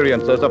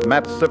experiences of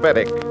Matt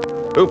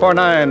Cvetic, who for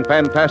 9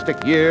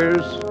 fantastic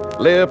years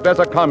lived as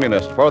a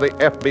communist for the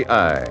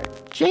FBI.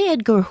 J.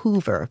 Edgar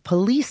Hoover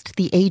policed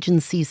the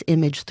agency's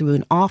image through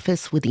an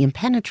office with the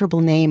impenetrable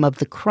name of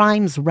the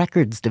Crimes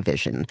Records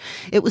Division.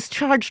 It was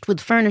charged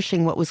with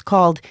furnishing what was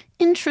called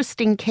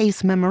interesting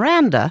case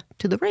memoranda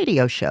to the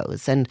radio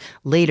shows and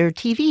later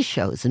TV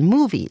shows and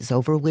movies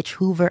over which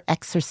Hoover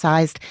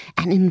exercised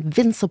an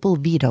invincible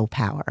veto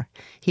power.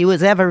 He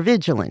was ever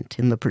vigilant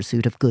in the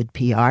pursuit of good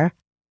PR.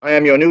 I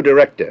am your new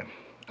director.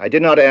 I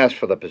did not ask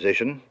for the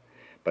position,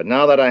 but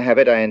now that I have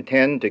it, I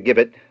intend to give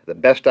it the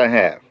best I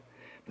have.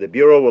 The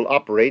Bureau will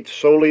operate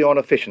solely on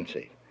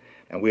efficiency,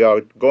 and we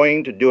are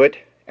going to do it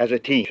as a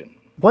team.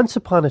 Once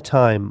upon a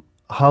time,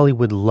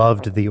 Hollywood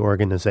loved the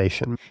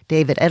organization.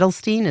 David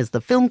Edelstein is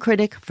the film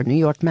critic for New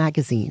York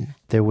Magazine.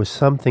 There was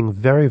something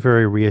very,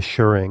 very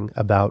reassuring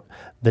about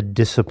the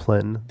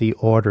discipline, the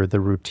order, the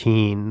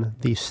routine,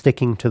 the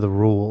sticking to the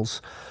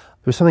rules.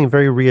 There was something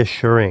very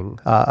reassuring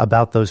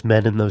about those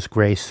men in those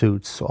gray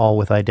suits, all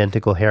with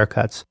identical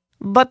haircuts.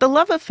 But the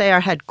love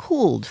affair had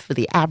cooled for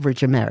the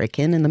average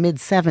American in the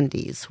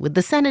mid-'70s with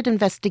the Senate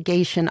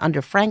investigation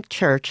under Frank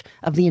Church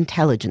of the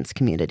intelligence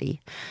community.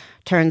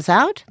 Turns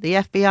out the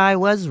FBI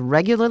was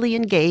regularly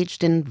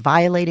engaged in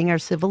violating our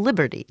civil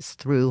liberties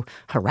through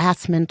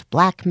harassment,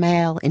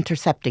 blackmail,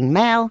 intercepting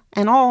mail,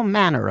 and all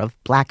manner of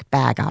black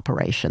bag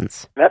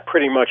operations. That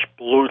pretty much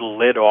blew the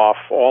lid off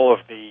all of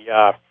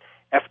the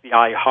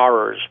FBI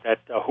horrors that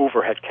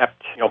Hoover had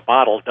kept,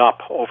 bottled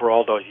up over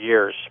all those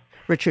years.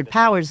 Richard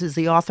Powers is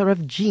the author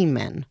of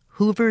G-Men,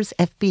 Hoover's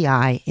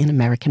FBI in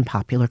American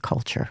Popular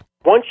Culture.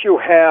 Once you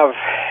have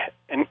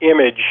an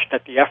image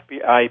that the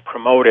FBI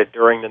promoted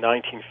during the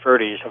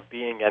 1930s of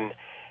being an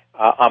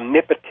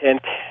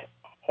omnipotent,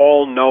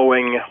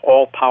 all-knowing,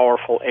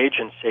 all-powerful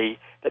agency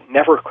that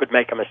never could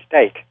make a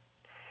mistake,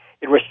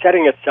 it was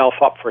setting itself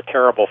up for a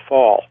terrible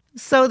fall.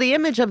 So the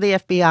image of the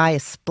FBI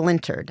is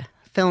splintered.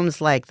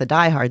 Films like the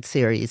Die Hard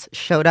series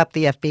showed up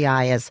the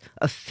FBI as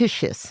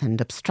officious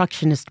and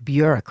obstructionist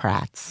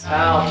bureaucrats.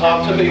 Al,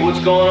 talk to me. What's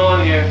going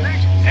on here?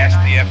 That's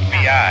the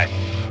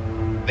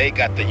FBI. They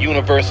got the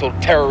universal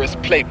terrorist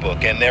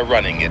playbook, and they're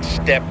running it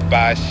step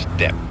by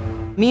step.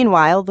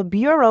 Meanwhile, the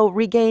Bureau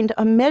regained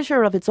a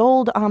measure of its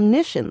old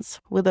omniscience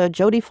with a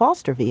Jodie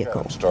Foster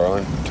vehicle.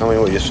 Starling, tell me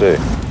what you see.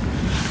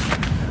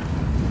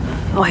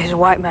 Oh, he's a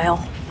white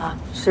male.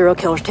 Serial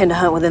killers tend to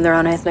hunt within their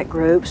own ethnic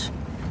groups.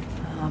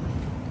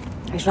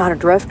 He's not a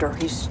drifter.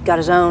 He's got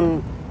his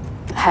own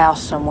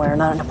house somewhere,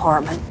 not an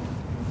apartment.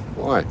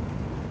 Why?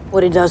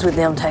 What he does with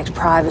them takes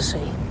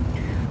privacy.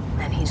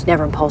 And he's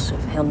never impulsive.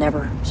 He'll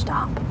never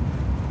stop.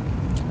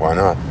 Why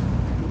not?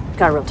 He's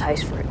got a real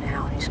taste for it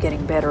now, and he's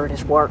getting better at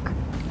his work.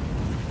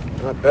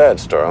 Not bad,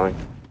 Starling.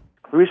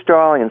 Clarice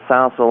Starling and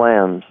Silence of the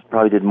Lambs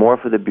probably did more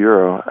for the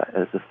Bureau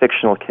as a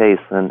fictional case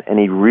than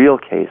any real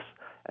case,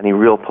 any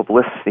real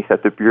publicity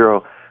that the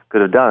Bureau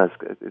could have done.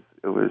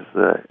 It was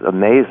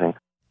amazing.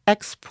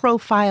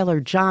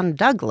 Ex-profiler John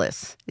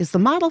Douglas is the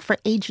model for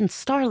Agent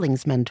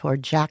Starling's mentor,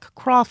 Jack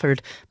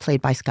Crawford,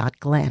 played by Scott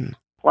Glenn.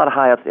 A lot of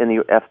high-ups in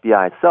the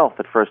FBI itself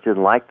at first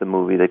didn't like the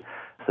movie. They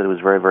said it was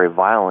very, very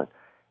violent.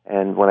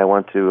 And when I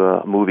went to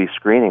a movie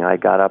screening, I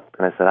got up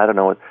and I said, I don't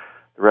know what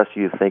the rest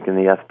of you think in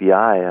the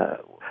FBI.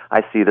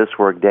 I see this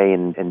work day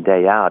in and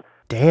day out.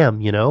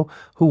 Damn,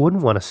 who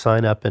wouldn't want to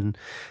sign up and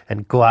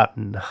go out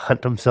and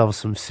hunt themselves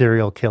some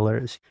serial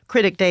killers?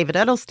 Critic David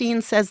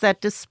Edelstein says that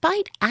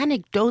despite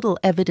anecdotal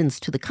evidence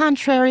to the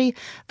contrary,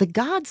 the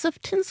gods of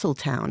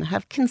Tinseltown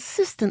have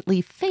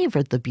consistently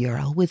favored the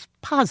Bureau with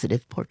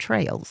positive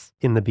portrayals.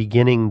 In the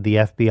beginning, the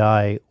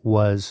FBI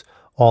was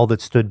all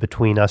that stood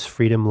between us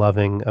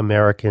freedom-loving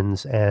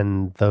Americans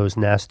and those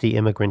nasty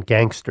immigrant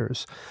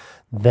gangsters.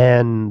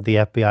 Then the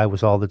FBI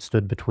was all that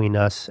stood between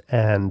us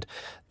and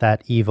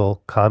that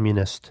evil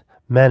communist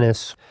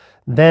menace.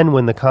 Then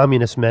when the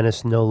communist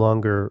menace no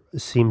longer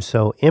seemed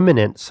so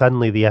imminent,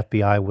 suddenly the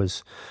FBI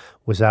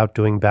was out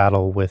doing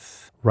battle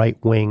with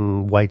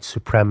right-wing white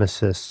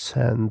supremacists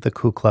and the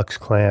Ku Klux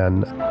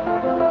Klan.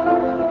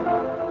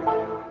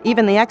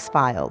 Even The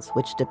X-Files,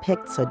 which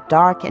depicts a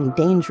dark and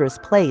dangerous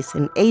place,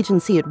 an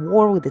agency at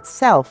war with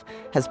itself,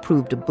 has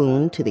proved a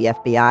boon to the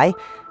FBI.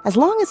 As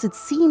long as it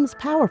seems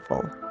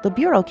powerful, the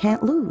Bureau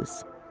can't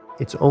lose.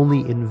 It's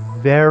only in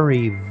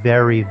very,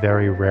 very,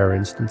 very rare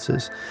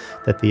instances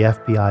that the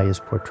FBI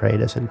is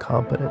portrayed as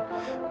incompetent,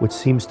 which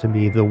seems to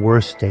me the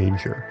worst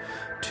danger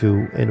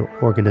to an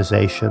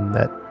organization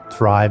that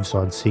thrives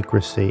on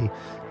secrecy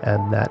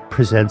and that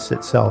presents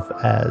itself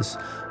as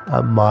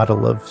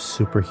model of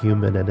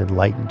superhuman and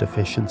enlightened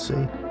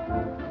efficiency.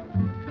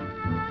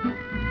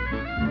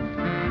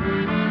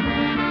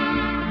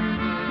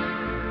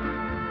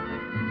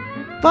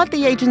 But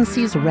the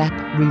agency's rep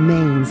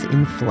remains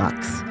in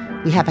flux.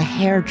 We have a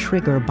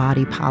hair-trigger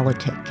body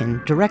politic,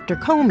 and Director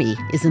Comey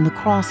is in the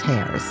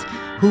crosshairs.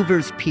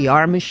 Hoover's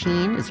PR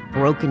machine is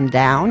broken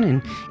down,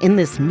 and in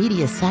this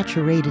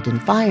media-saturated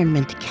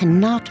environment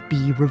cannot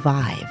be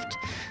revived.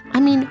 I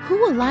mean,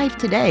 who alive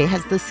today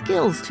has the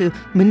skills to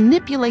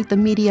manipulate the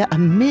media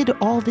amid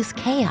all this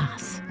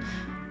chaos?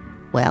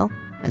 Well,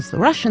 as the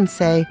Russians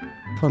say,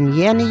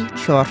 pomyeni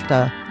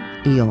chorta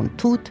i on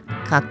tut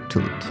kak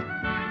tut.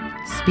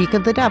 Speak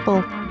of the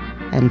devil,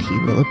 and he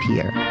will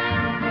appear.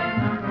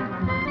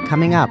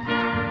 Coming up,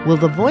 will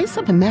the voice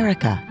of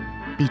America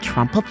be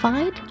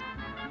Trumpified?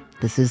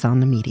 This is On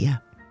the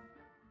Media.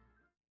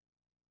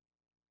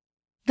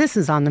 This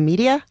is On the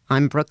Media.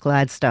 I'm Brooke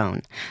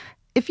Gladstone.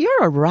 If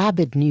you're a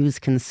rabid news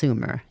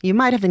consumer, you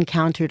might have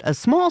encountered a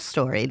small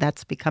story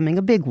that's becoming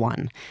a big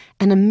one.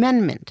 An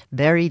amendment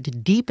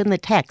buried deep in the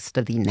text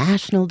of the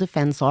National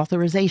Defense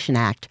Authorization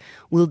Act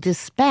will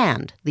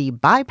disband the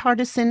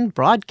Bipartisan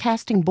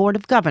Broadcasting Board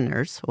of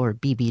Governors, or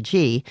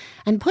BBG,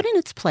 and put in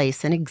its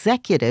place an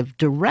executive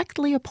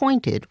directly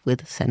appointed,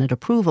 with Senate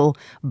approval,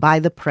 by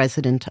the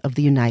President of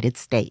the United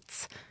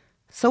States.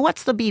 So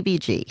what's the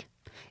BBG?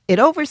 It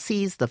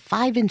oversees the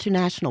 5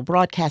 international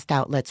broadcast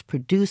outlets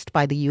produced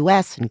by the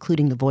U.S.,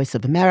 including the Voice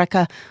of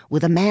America,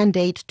 with a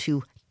mandate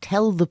to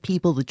tell the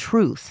people the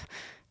truth.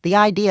 The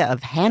idea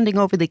of handing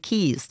over the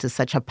keys to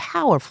such a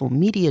powerful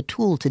media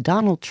tool to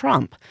Donald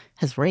Trump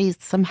has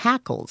raised some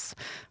hackles.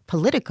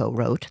 Politico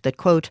wrote that,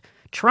 quote,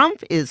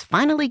 Trump is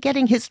finally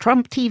getting his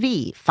Trump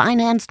TV,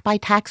 financed by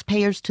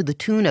taxpayers to the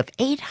tune of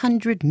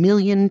 $800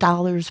 million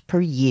per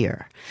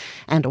year.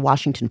 And a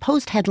Washington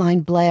Post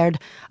headline blared,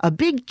 a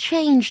big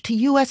change to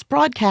U.S.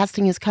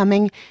 broadcasting is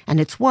coming, and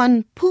it's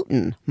one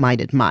Putin might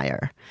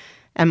admire.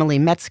 Emily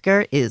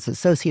Metzger is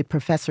Associate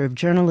Professor of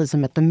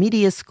Journalism at the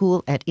Media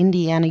School at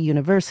Indiana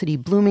University,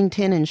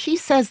 Bloomington, and she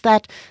says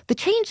that the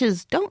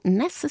changes don't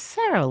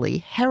necessarily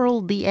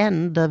herald the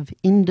end of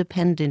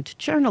independent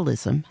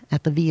journalism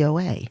at the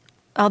VOA.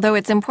 Although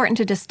it's important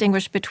to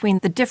distinguish between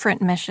the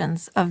different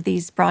missions of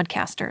these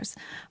broadcasters.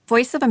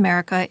 Voice of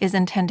America is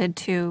intended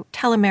to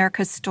tell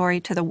America's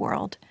story to the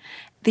world.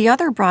 The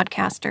other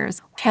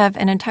broadcasters have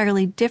an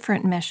entirely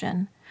different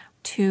mission: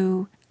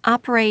 to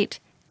operate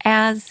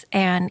as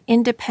an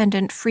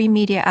independent free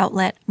media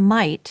outlet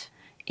might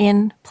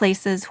in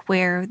places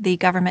where the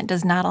government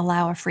does not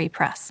allow a free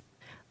press.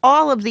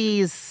 All of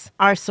these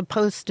are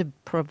supposed to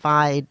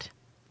provide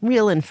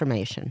real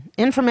information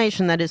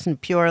that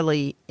isn't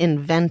purely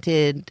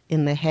invented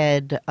in the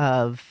head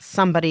of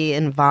somebody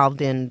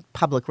involved in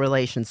public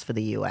relations for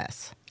the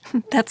U.S.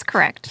 That's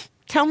correct.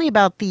 Tell me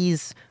about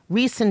these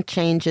recent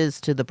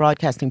changes to the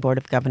Broadcasting Board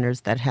of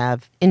Governors that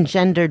have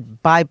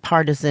engendered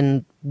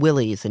bipartisan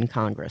willies in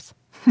Congress.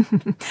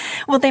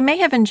 Well, they may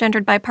have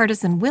engendered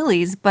bipartisan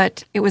willies,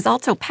 but it was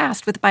also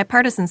passed with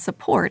bipartisan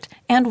support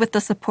and with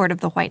the support of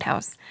the White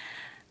House.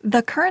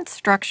 The current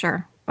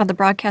structure of the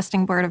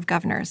Broadcasting Board of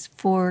Governors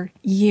for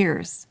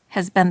years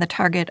has been the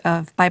target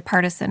of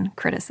bipartisan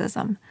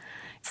criticism,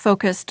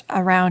 focused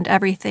around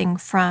everything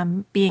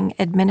from being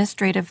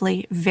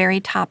administratively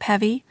very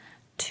top-heavy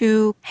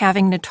to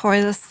having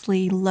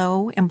notoriously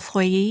low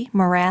employee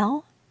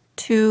morale,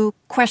 to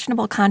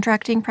questionable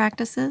contracting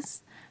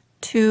practices,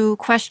 to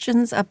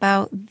questions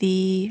about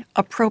the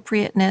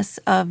appropriateness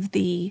of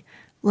the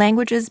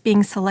languages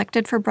being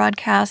selected for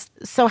broadcast.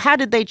 So how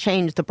did they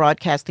change the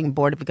Broadcasting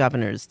Board of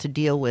Governors to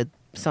deal with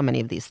so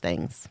many of these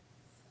things?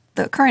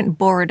 The current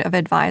board of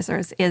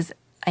advisors is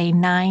a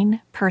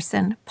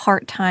 9-person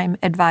part-time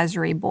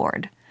advisory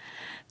board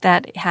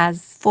that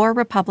has 4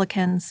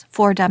 Republicans,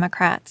 4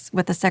 Democrats,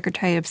 with the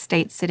Secretary of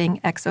State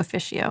sitting ex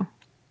officio,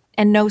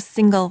 and no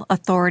single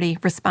authority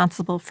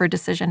responsible for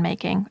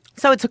decision-making.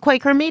 So it's a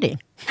Quaker meeting.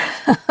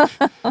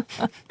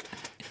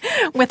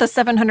 With a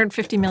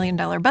 $750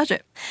 million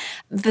budget.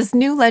 This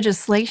new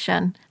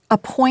legislation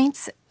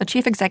appoints a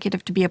chief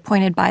executive to be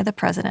appointed by the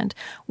president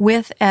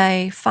with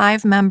a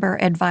 5-member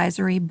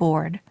advisory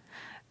board,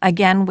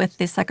 again with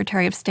the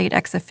Secretary of State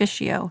ex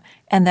officio,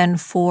 and then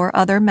 4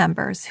 other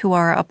members who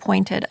are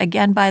appointed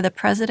again by the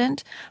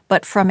president,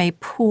 but from a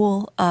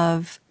pool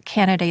of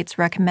candidates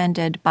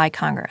recommended by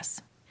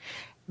Congress.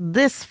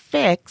 This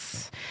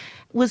fix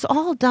was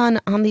all done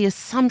on the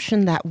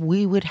assumption that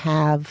we would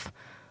have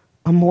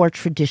a more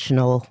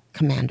traditional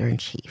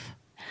commander-in-chief.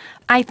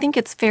 I think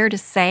it's fair to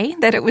say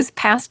that it was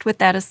passed with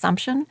that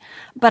assumption,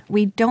 but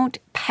we don't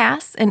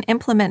pass and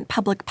implement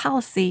public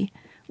policy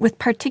with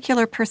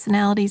particular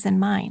personalities in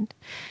mind.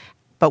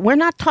 But we're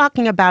not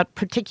talking about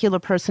particular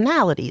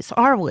personalities,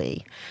 are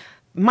we?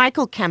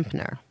 Michael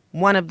Kempner,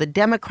 one of the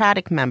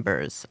Democratic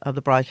members of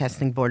the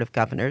Broadcasting Board of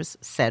Governors,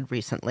 said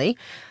recently,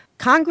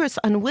 Congress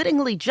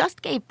unwittingly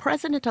just gave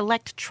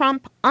President-elect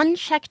Trump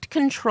unchecked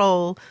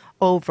control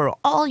over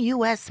all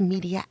U.S.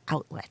 media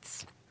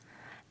outlets.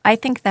 I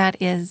think that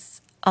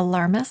is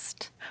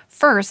alarmist.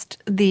 First,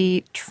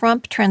 the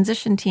Trump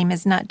transition team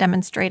has not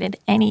demonstrated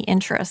any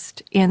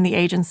interest in the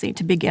agency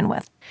to begin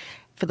with.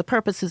 For the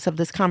purposes of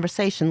this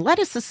conversation, let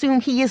us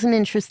assume he isn't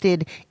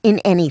interested in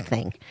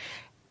anything.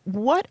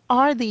 What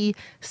are the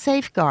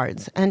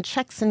safeguards and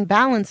checks and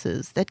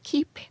balances that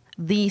keep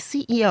the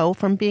CEO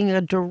from being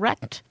a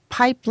direct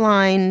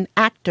pipeline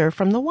actor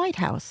from the White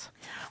House?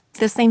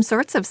 The same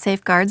sorts of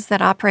safeguards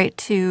that operate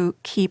to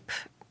keep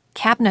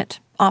cabinet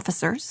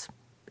officers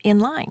in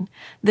line.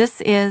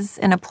 This is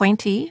an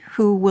appointee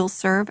who will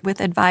serve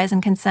with advice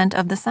and consent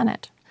of the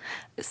Senate.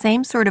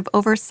 Same sort of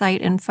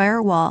oversight and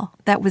firewall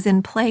that was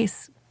in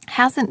place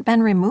hasn't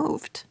been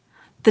removed.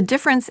 The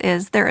difference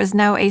is there is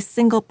now a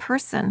single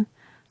person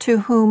to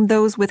whom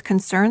those with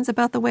concerns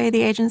about the way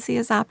the agency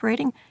is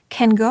operating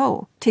can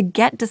go to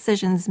get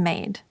decisions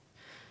made.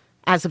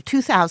 As of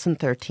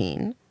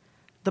 2013,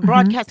 the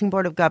Broadcasting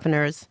Board of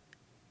Governors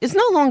is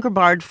no longer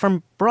barred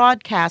from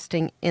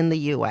broadcasting in the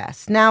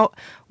U.S. Now,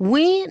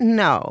 we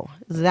know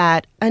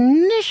that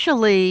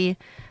initially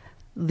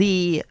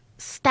the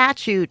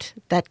statute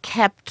that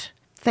kept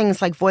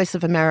things like Voice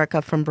of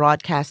America from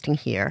broadcasting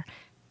here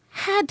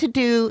had to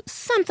do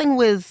something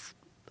with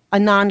a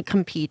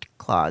non-compete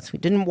clause. We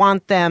didn't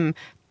want them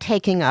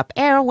taking up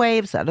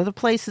airwaves that other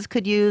places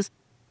could use.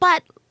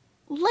 But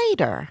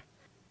later,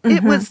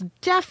 it was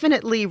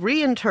definitely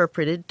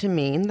reinterpreted to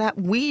mean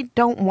that we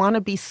don't want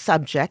to be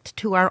subject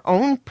to our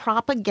own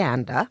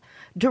propaganda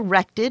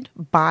directed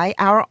by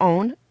our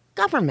own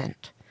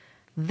government.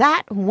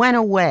 That went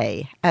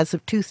away as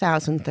of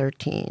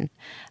 2013.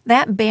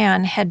 That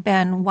ban had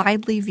been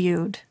widely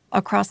viewed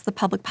across the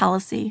public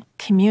policy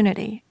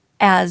community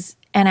as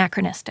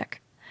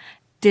anachronistic.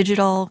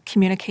 Digital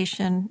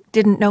communication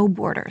didn't know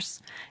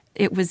borders.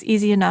 It was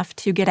easy enough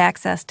to get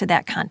access to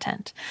that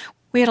content.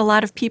 We had a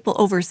lot of people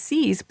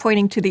overseas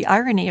pointing to the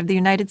irony of the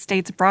United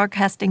States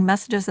broadcasting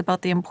messages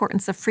about the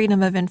importance of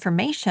freedom of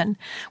information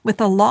with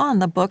a law in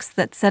the books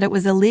that said it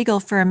was illegal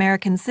for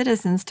American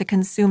citizens to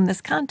consume this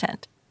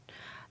content.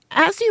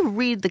 As you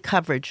read the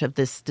coverage of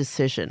this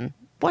decision,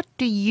 what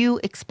do you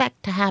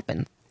expect to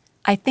happen?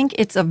 I think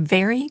it's a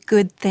very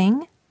good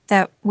thing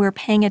that we're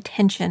paying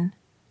attention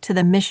to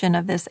the mission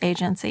of this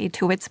agency,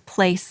 to its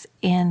place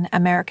in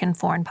American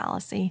foreign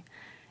policy.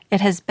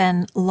 It has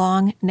been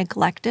long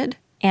neglected,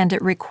 and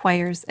it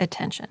requires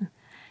attention.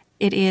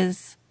 It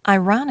is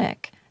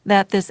ironic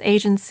that this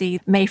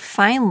agency may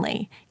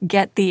finally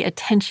get the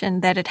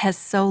attention that it has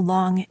so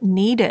long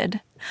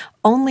needed,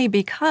 only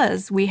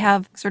because we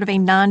have sort of a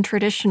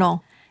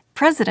non-traditional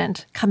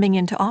president coming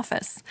into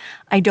office.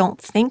 I don't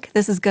think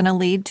this is going to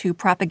lead to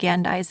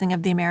propagandizing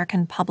of the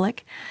American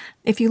public.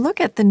 If you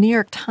look at the New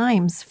York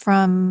Times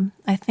from,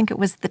 I think it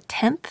was the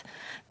 10th,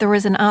 there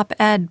was an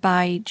op-ed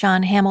by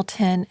John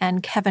Hamilton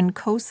and Kevin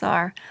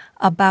Kosar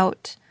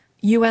about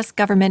U.S.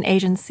 government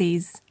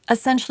agencies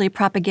essentially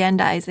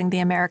propagandizing the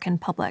American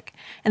public.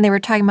 And they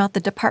were talking about the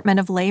Department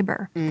of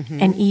Labor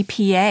and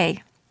EPA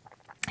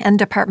and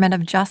Department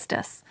of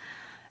Justice.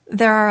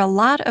 There are a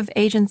lot of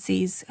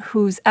agencies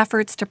whose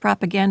efforts to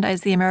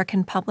propagandize the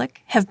American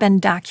public have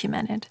been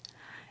documented.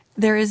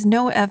 There is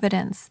no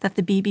evidence that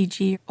the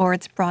BBG or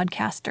its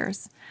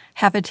broadcasters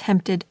have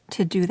attempted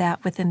to do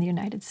that within the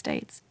United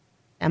States.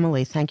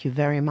 Emily, thank you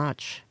very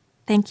much.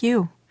 Thank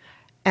you.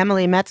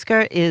 Emily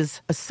Metzger is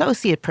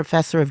Associate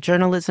Professor of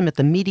Journalism at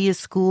the Media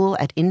School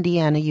at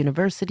Indiana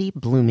University,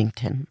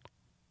 Bloomington.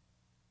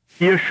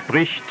 Hier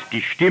spricht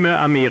die Stimme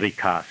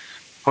Amerikas.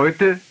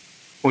 Heute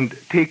und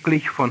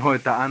täglich von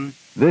heute an.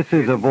 This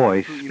is a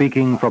voice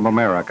speaking from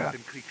America.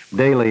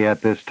 Daily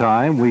at this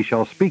time, we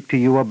shall speak to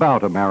you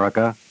about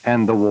America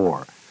and the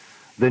war.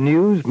 The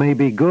news may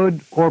be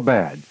good or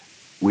bad.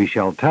 We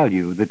shall tell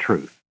you the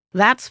truth.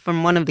 That's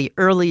from one of the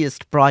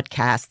earliest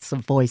broadcasts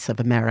of Voice of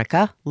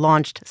America,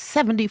 launched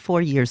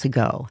 74 years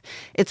ago.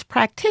 Its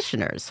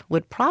practitioners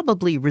would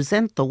probably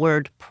resent the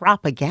word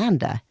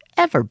propaganda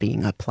ever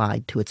being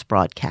applied to its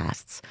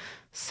broadcasts.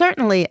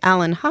 Certainly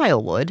Alan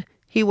Heil would.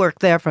 He worked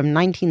there from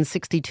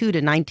 1962 to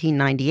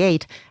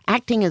 1998,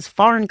 acting as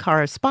foreign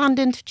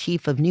correspondent,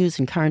 chief of news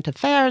and current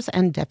affairs,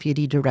 and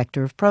deputy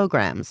director of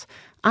programs.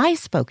 I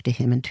spoke to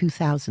him in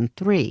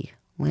 2003,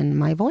 when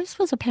my voice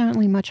was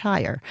apparently much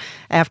higher,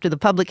 after the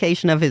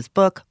publication of his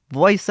book,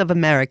 Voice of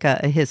America,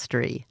 A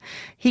History.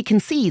 He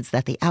concedes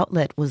that the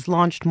outlet was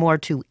launched more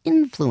to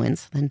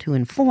influence than to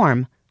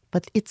inform,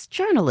 but its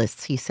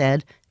journalists, he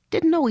said,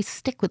 didn't always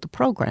stick with the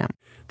program.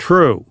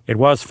 True. It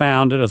was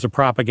founded as a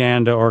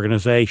propaganda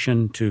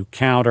organization to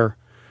counter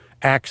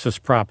Axis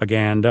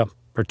propaganda,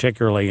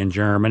 particularly in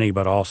Germany,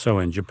 but also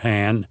in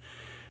Japan.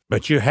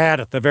 But you had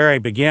at the very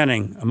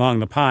beginning, among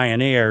the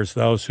pioneers,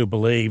 those who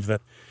believed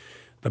that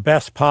the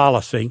best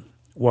policy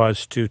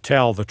was to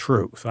tell the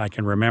truth. I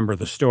can remember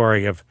the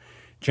story of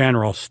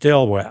General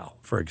Stilwell,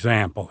 for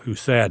example, who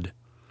said,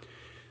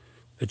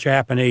 "The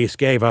Japanese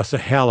gave us a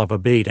hell of a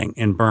beating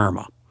in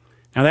Burma."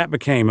 Now, that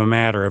became a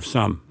matter of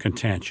some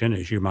contention,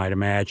 as you might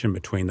imagine,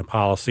 between the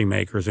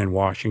policymakers in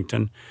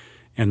Washington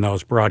and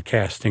those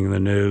broadcasting the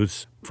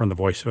news from the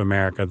Voice of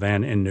America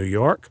then in New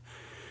York.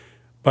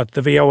 But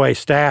the VOA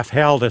staff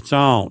held its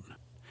own.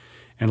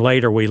 And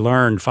later we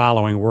learned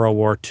following World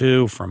War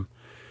II from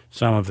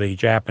some of the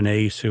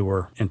Japanese who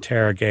were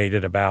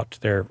interrogated about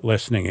their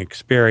listening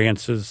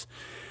experiences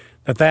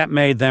that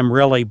made them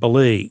really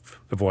believe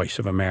the Voice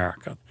of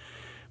America.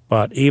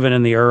 But even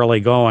in the early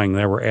going,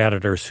 there were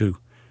editors who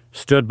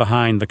stood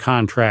behind the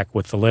contract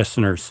with the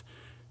listeners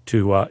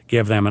to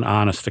give them an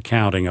honest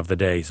accounting of the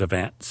day's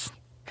events.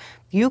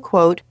 You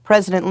quote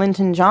President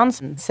Lyndon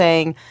Johnson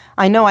saying,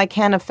 "I know I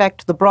can't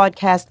affect the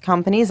broadcast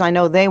companies. I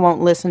know they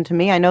won't listen to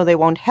me. I know they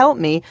won't help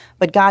me.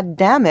 But God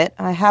damn it,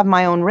 I have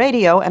my own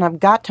radio, and I've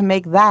got to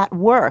make that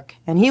work."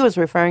 And he was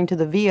referring to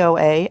the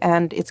VOA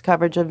and its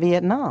coverage of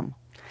Vietnam.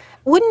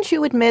 Wouldn't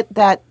you admit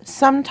that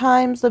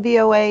sometimes the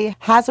VOA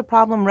has a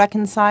problem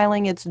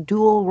reconciling its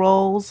dual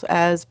roles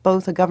as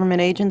both a government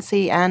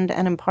agency and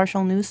an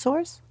impartial news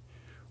source?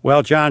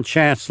 Well, John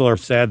Chancellor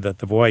said that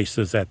the Voice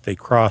is at the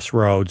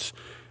crossroads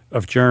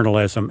of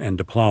journalism and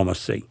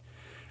diplomacy.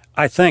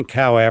 I think,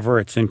 however,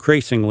 it's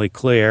increasingly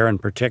clear,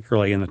 and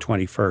particularly in the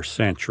 21st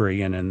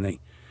century and in the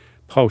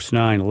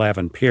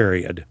post-9/11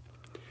 period,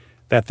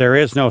 that there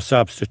is no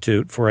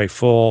substitute for a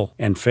full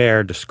and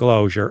fair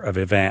disclosure of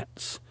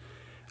events.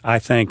 I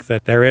think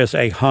that there is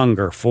a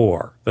hunger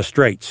for the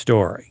straight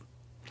story.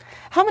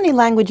 How many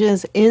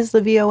languages is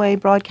the VOA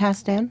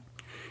broadcast in?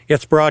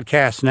 It's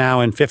broadcast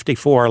now in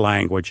 54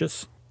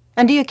 languages.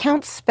 And do you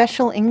count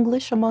special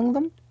English among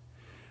them?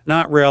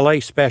 Not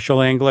really.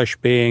 Special English,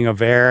 being a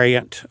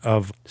variant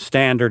of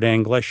Standard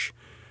English,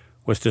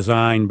 was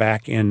designed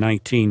back in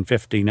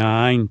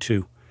 1959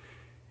 to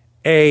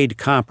aid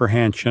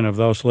comprehension of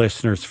those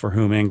listeners for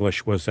whom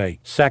English was a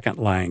second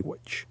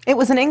language. It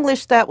was an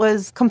English that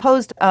was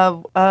composed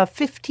of a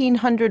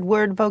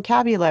 1,500-word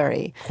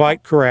vocabulary.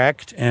 Quite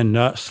correct, and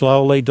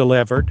slowly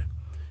delivered.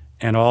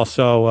 And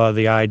also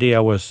the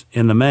idea was,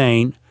 in the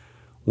main,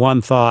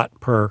 one thought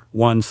per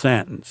one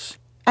sentence.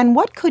 And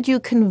what could you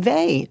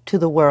convey to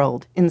the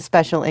world in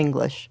special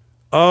English?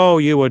 Oh,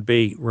 you would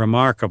be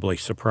remarkably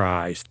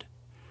surprised.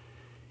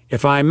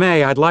 If I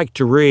may, I'd like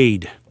to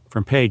read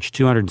from page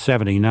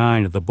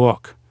 279 of the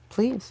book.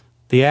 Please.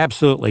 The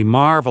absolutely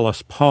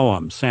marvelous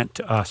poem sent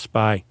to us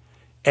by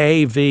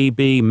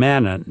A.V.B.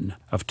 Menon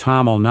of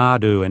Tamil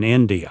Nadu in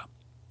India,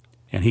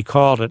 and he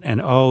called it an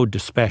ode to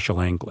special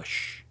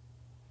English.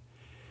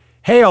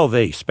 Hail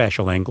thee,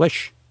 special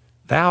English!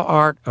 Thou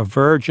art a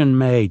virgin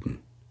maiden,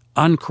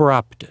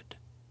 uncorrupted,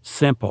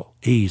 simple,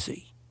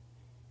 easy.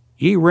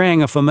 Ye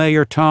ring a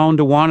familiar tone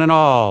to one and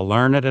all,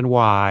 learned and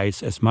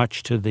wise, as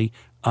much to the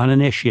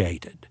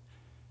uninitiated.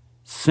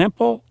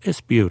 Simple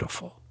is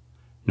beautiful.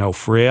 No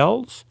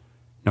frills,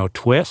 no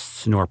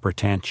twists, nor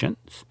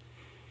pretensions.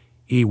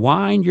 Ye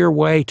wind your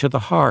way to the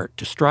heart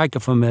to strike a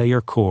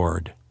familiar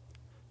chord.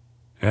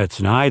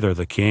 It's neither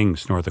the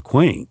king's nor the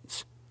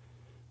queen's,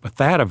 but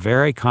that of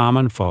very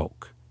common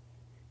folk.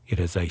 It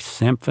is a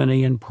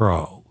symphony in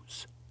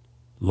prose.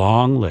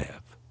 Long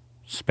live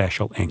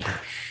special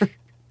English.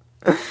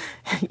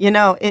 You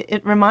know,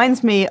 it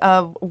reminds me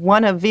of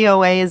one of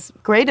VOA's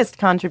greatest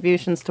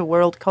contributions to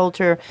world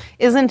culture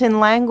isn't in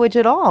language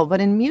at all,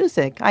 but in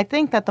music. I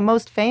think that the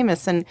most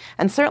famous and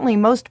certainly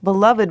most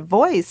beloved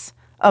voice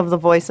of the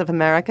Voice of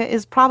America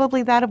is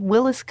probably that of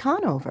Willis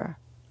Conover.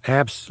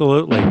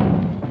 Absolutely.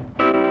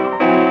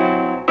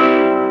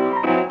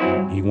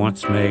 He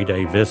once made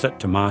a visit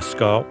to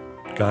Moscow,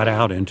 got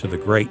out into the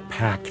great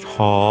packed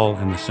hall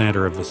in the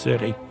center of the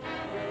city,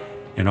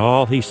 and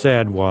all he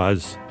said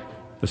was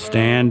the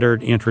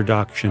standard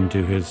introduction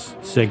to his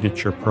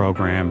signature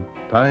program.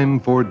 Time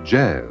for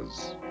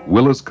jazz.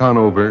 Willis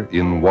Conover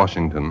in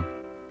Washington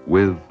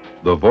with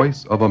the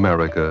Voice of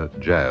America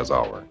Jazz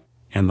Hour.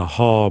 And the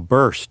hall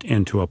burst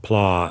into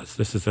applause.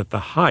 This is at the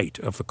height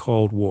of the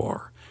Cold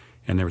War,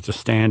 and there was a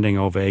standing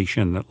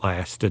ovation that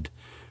lasted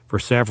for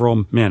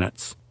several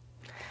minutes.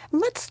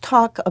 Let's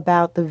talk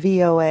about the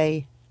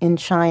VOA in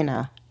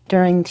China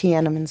during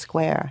Tiananmen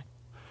Square.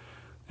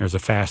 There's a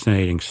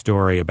fascinating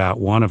story about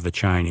one of the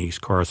Chinese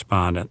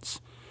correspondents,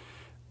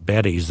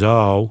 Betty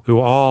Zhou, who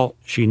all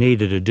she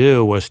needed to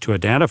do was to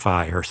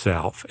identify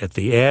herself at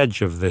the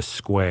edge of this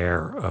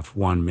square of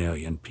 1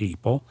 million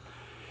people,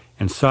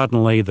 and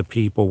suddenly the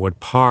people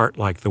would part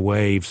like the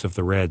waves of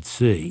the Red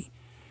Sea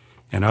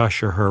and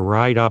usher her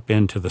right up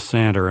into the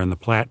center and the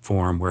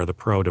platform where the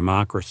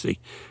pro-democracy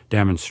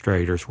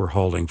demonstrators were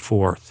holding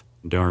forth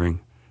during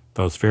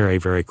those very,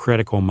 very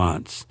critical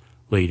months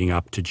leading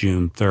up to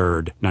June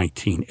 3rd,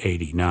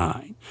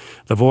 1989.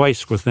 The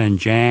Voice was then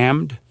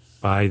jammed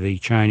by the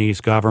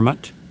Chinese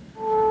government.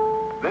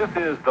 This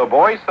is the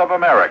Voice of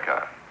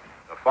America.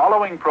 The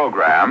following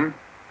program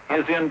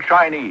is in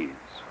Chinese.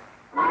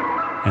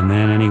 And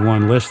then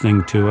anyone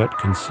listening to it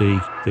can see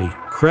the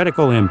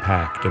critical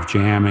impact of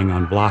jamming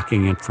on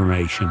blocking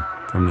information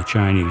from the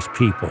Chinese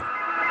people.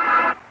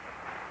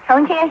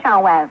 成千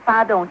上万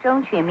发动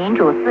争取民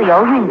主自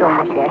由运动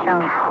的学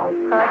生和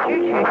支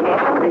持学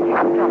生的群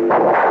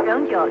众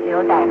仍旧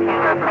留在天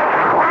安门。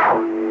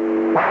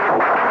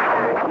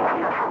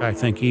 I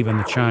think even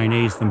the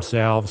Chinese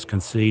themselves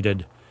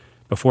conceded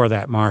before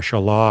that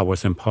martial law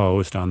was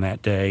imposed on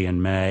that day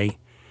in May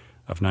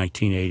of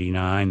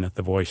 1989, that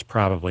The Voice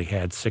probably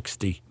had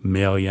 60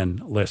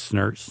 million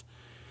listeners.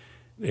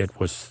 It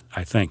was,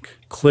 I think,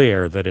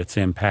 clear that its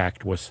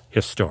impact was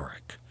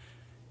historic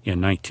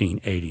in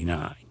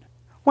 1989.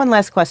 One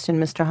last question,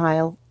 Mr.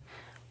 Heil.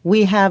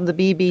 We have the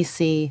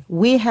BBC,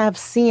 we have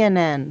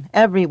CNN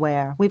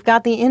everywhere. We've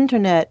got the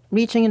internet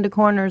reaching into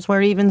corners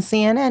where even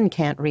CNN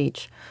can't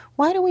reach.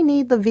 Why do we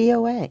need the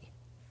VOA?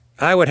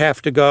 I would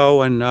have to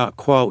go and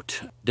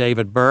quote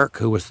David Burke,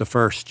 who was the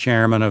first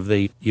chairman of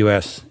the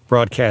U.S.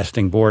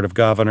 Broadcasting Board of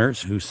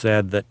Governors, who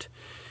said that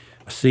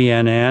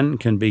CNN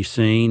can be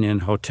seen in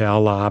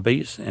hotel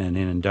lobbies and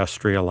in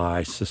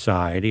industrialized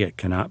society. It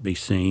cannot be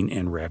seen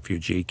in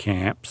refugee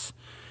camps.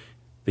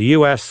 The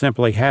U.S.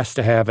 simply has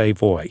to have a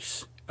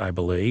voice, I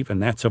believe,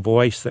 and that's a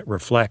voice that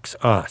reflects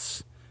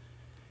us.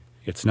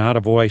 It's not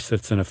a voice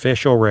that's an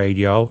official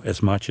radio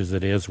as much as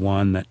it is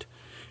one that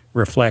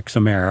reflects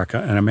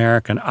America, an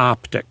American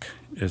optic,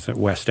 as a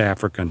West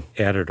African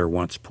editor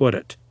once put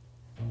it.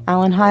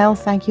 Alan Heil,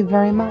 thank you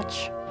very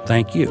much.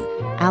 Thank you.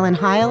 Alan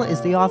Heil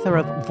is the author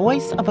of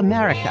Voice of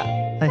America,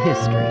 A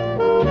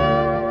History.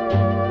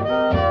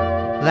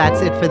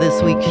 That's it for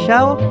this week's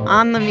show.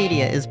 On the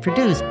Media is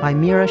produced by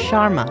Mira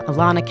Sharma,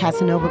 Alana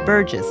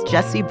Casanova-Burgess,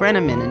 Jesse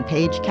Brenneman, and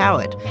Paige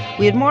Cowett.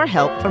 We had more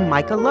help from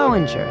Micah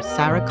Lowinger,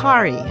 Sarah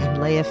Kari,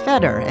 and Leah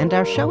Feder, and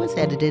our show is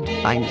edited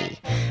by me.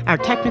 Our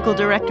technical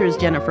director is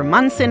Jennifer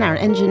Munson. Our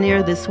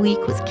engineer this week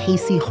was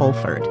Casey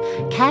Holford.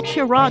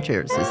 Katya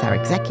Rogers is our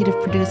executive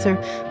producer.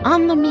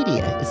 On the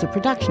Media is a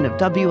production of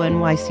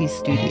WNYC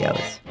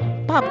Studios.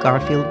 Bob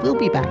Garfield will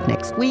be back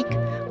next week.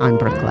 I'm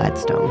Brooke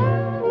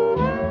Gladstone.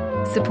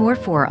 Support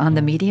for On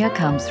the Media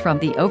comes from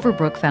the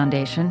Overbrook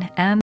Foundation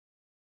and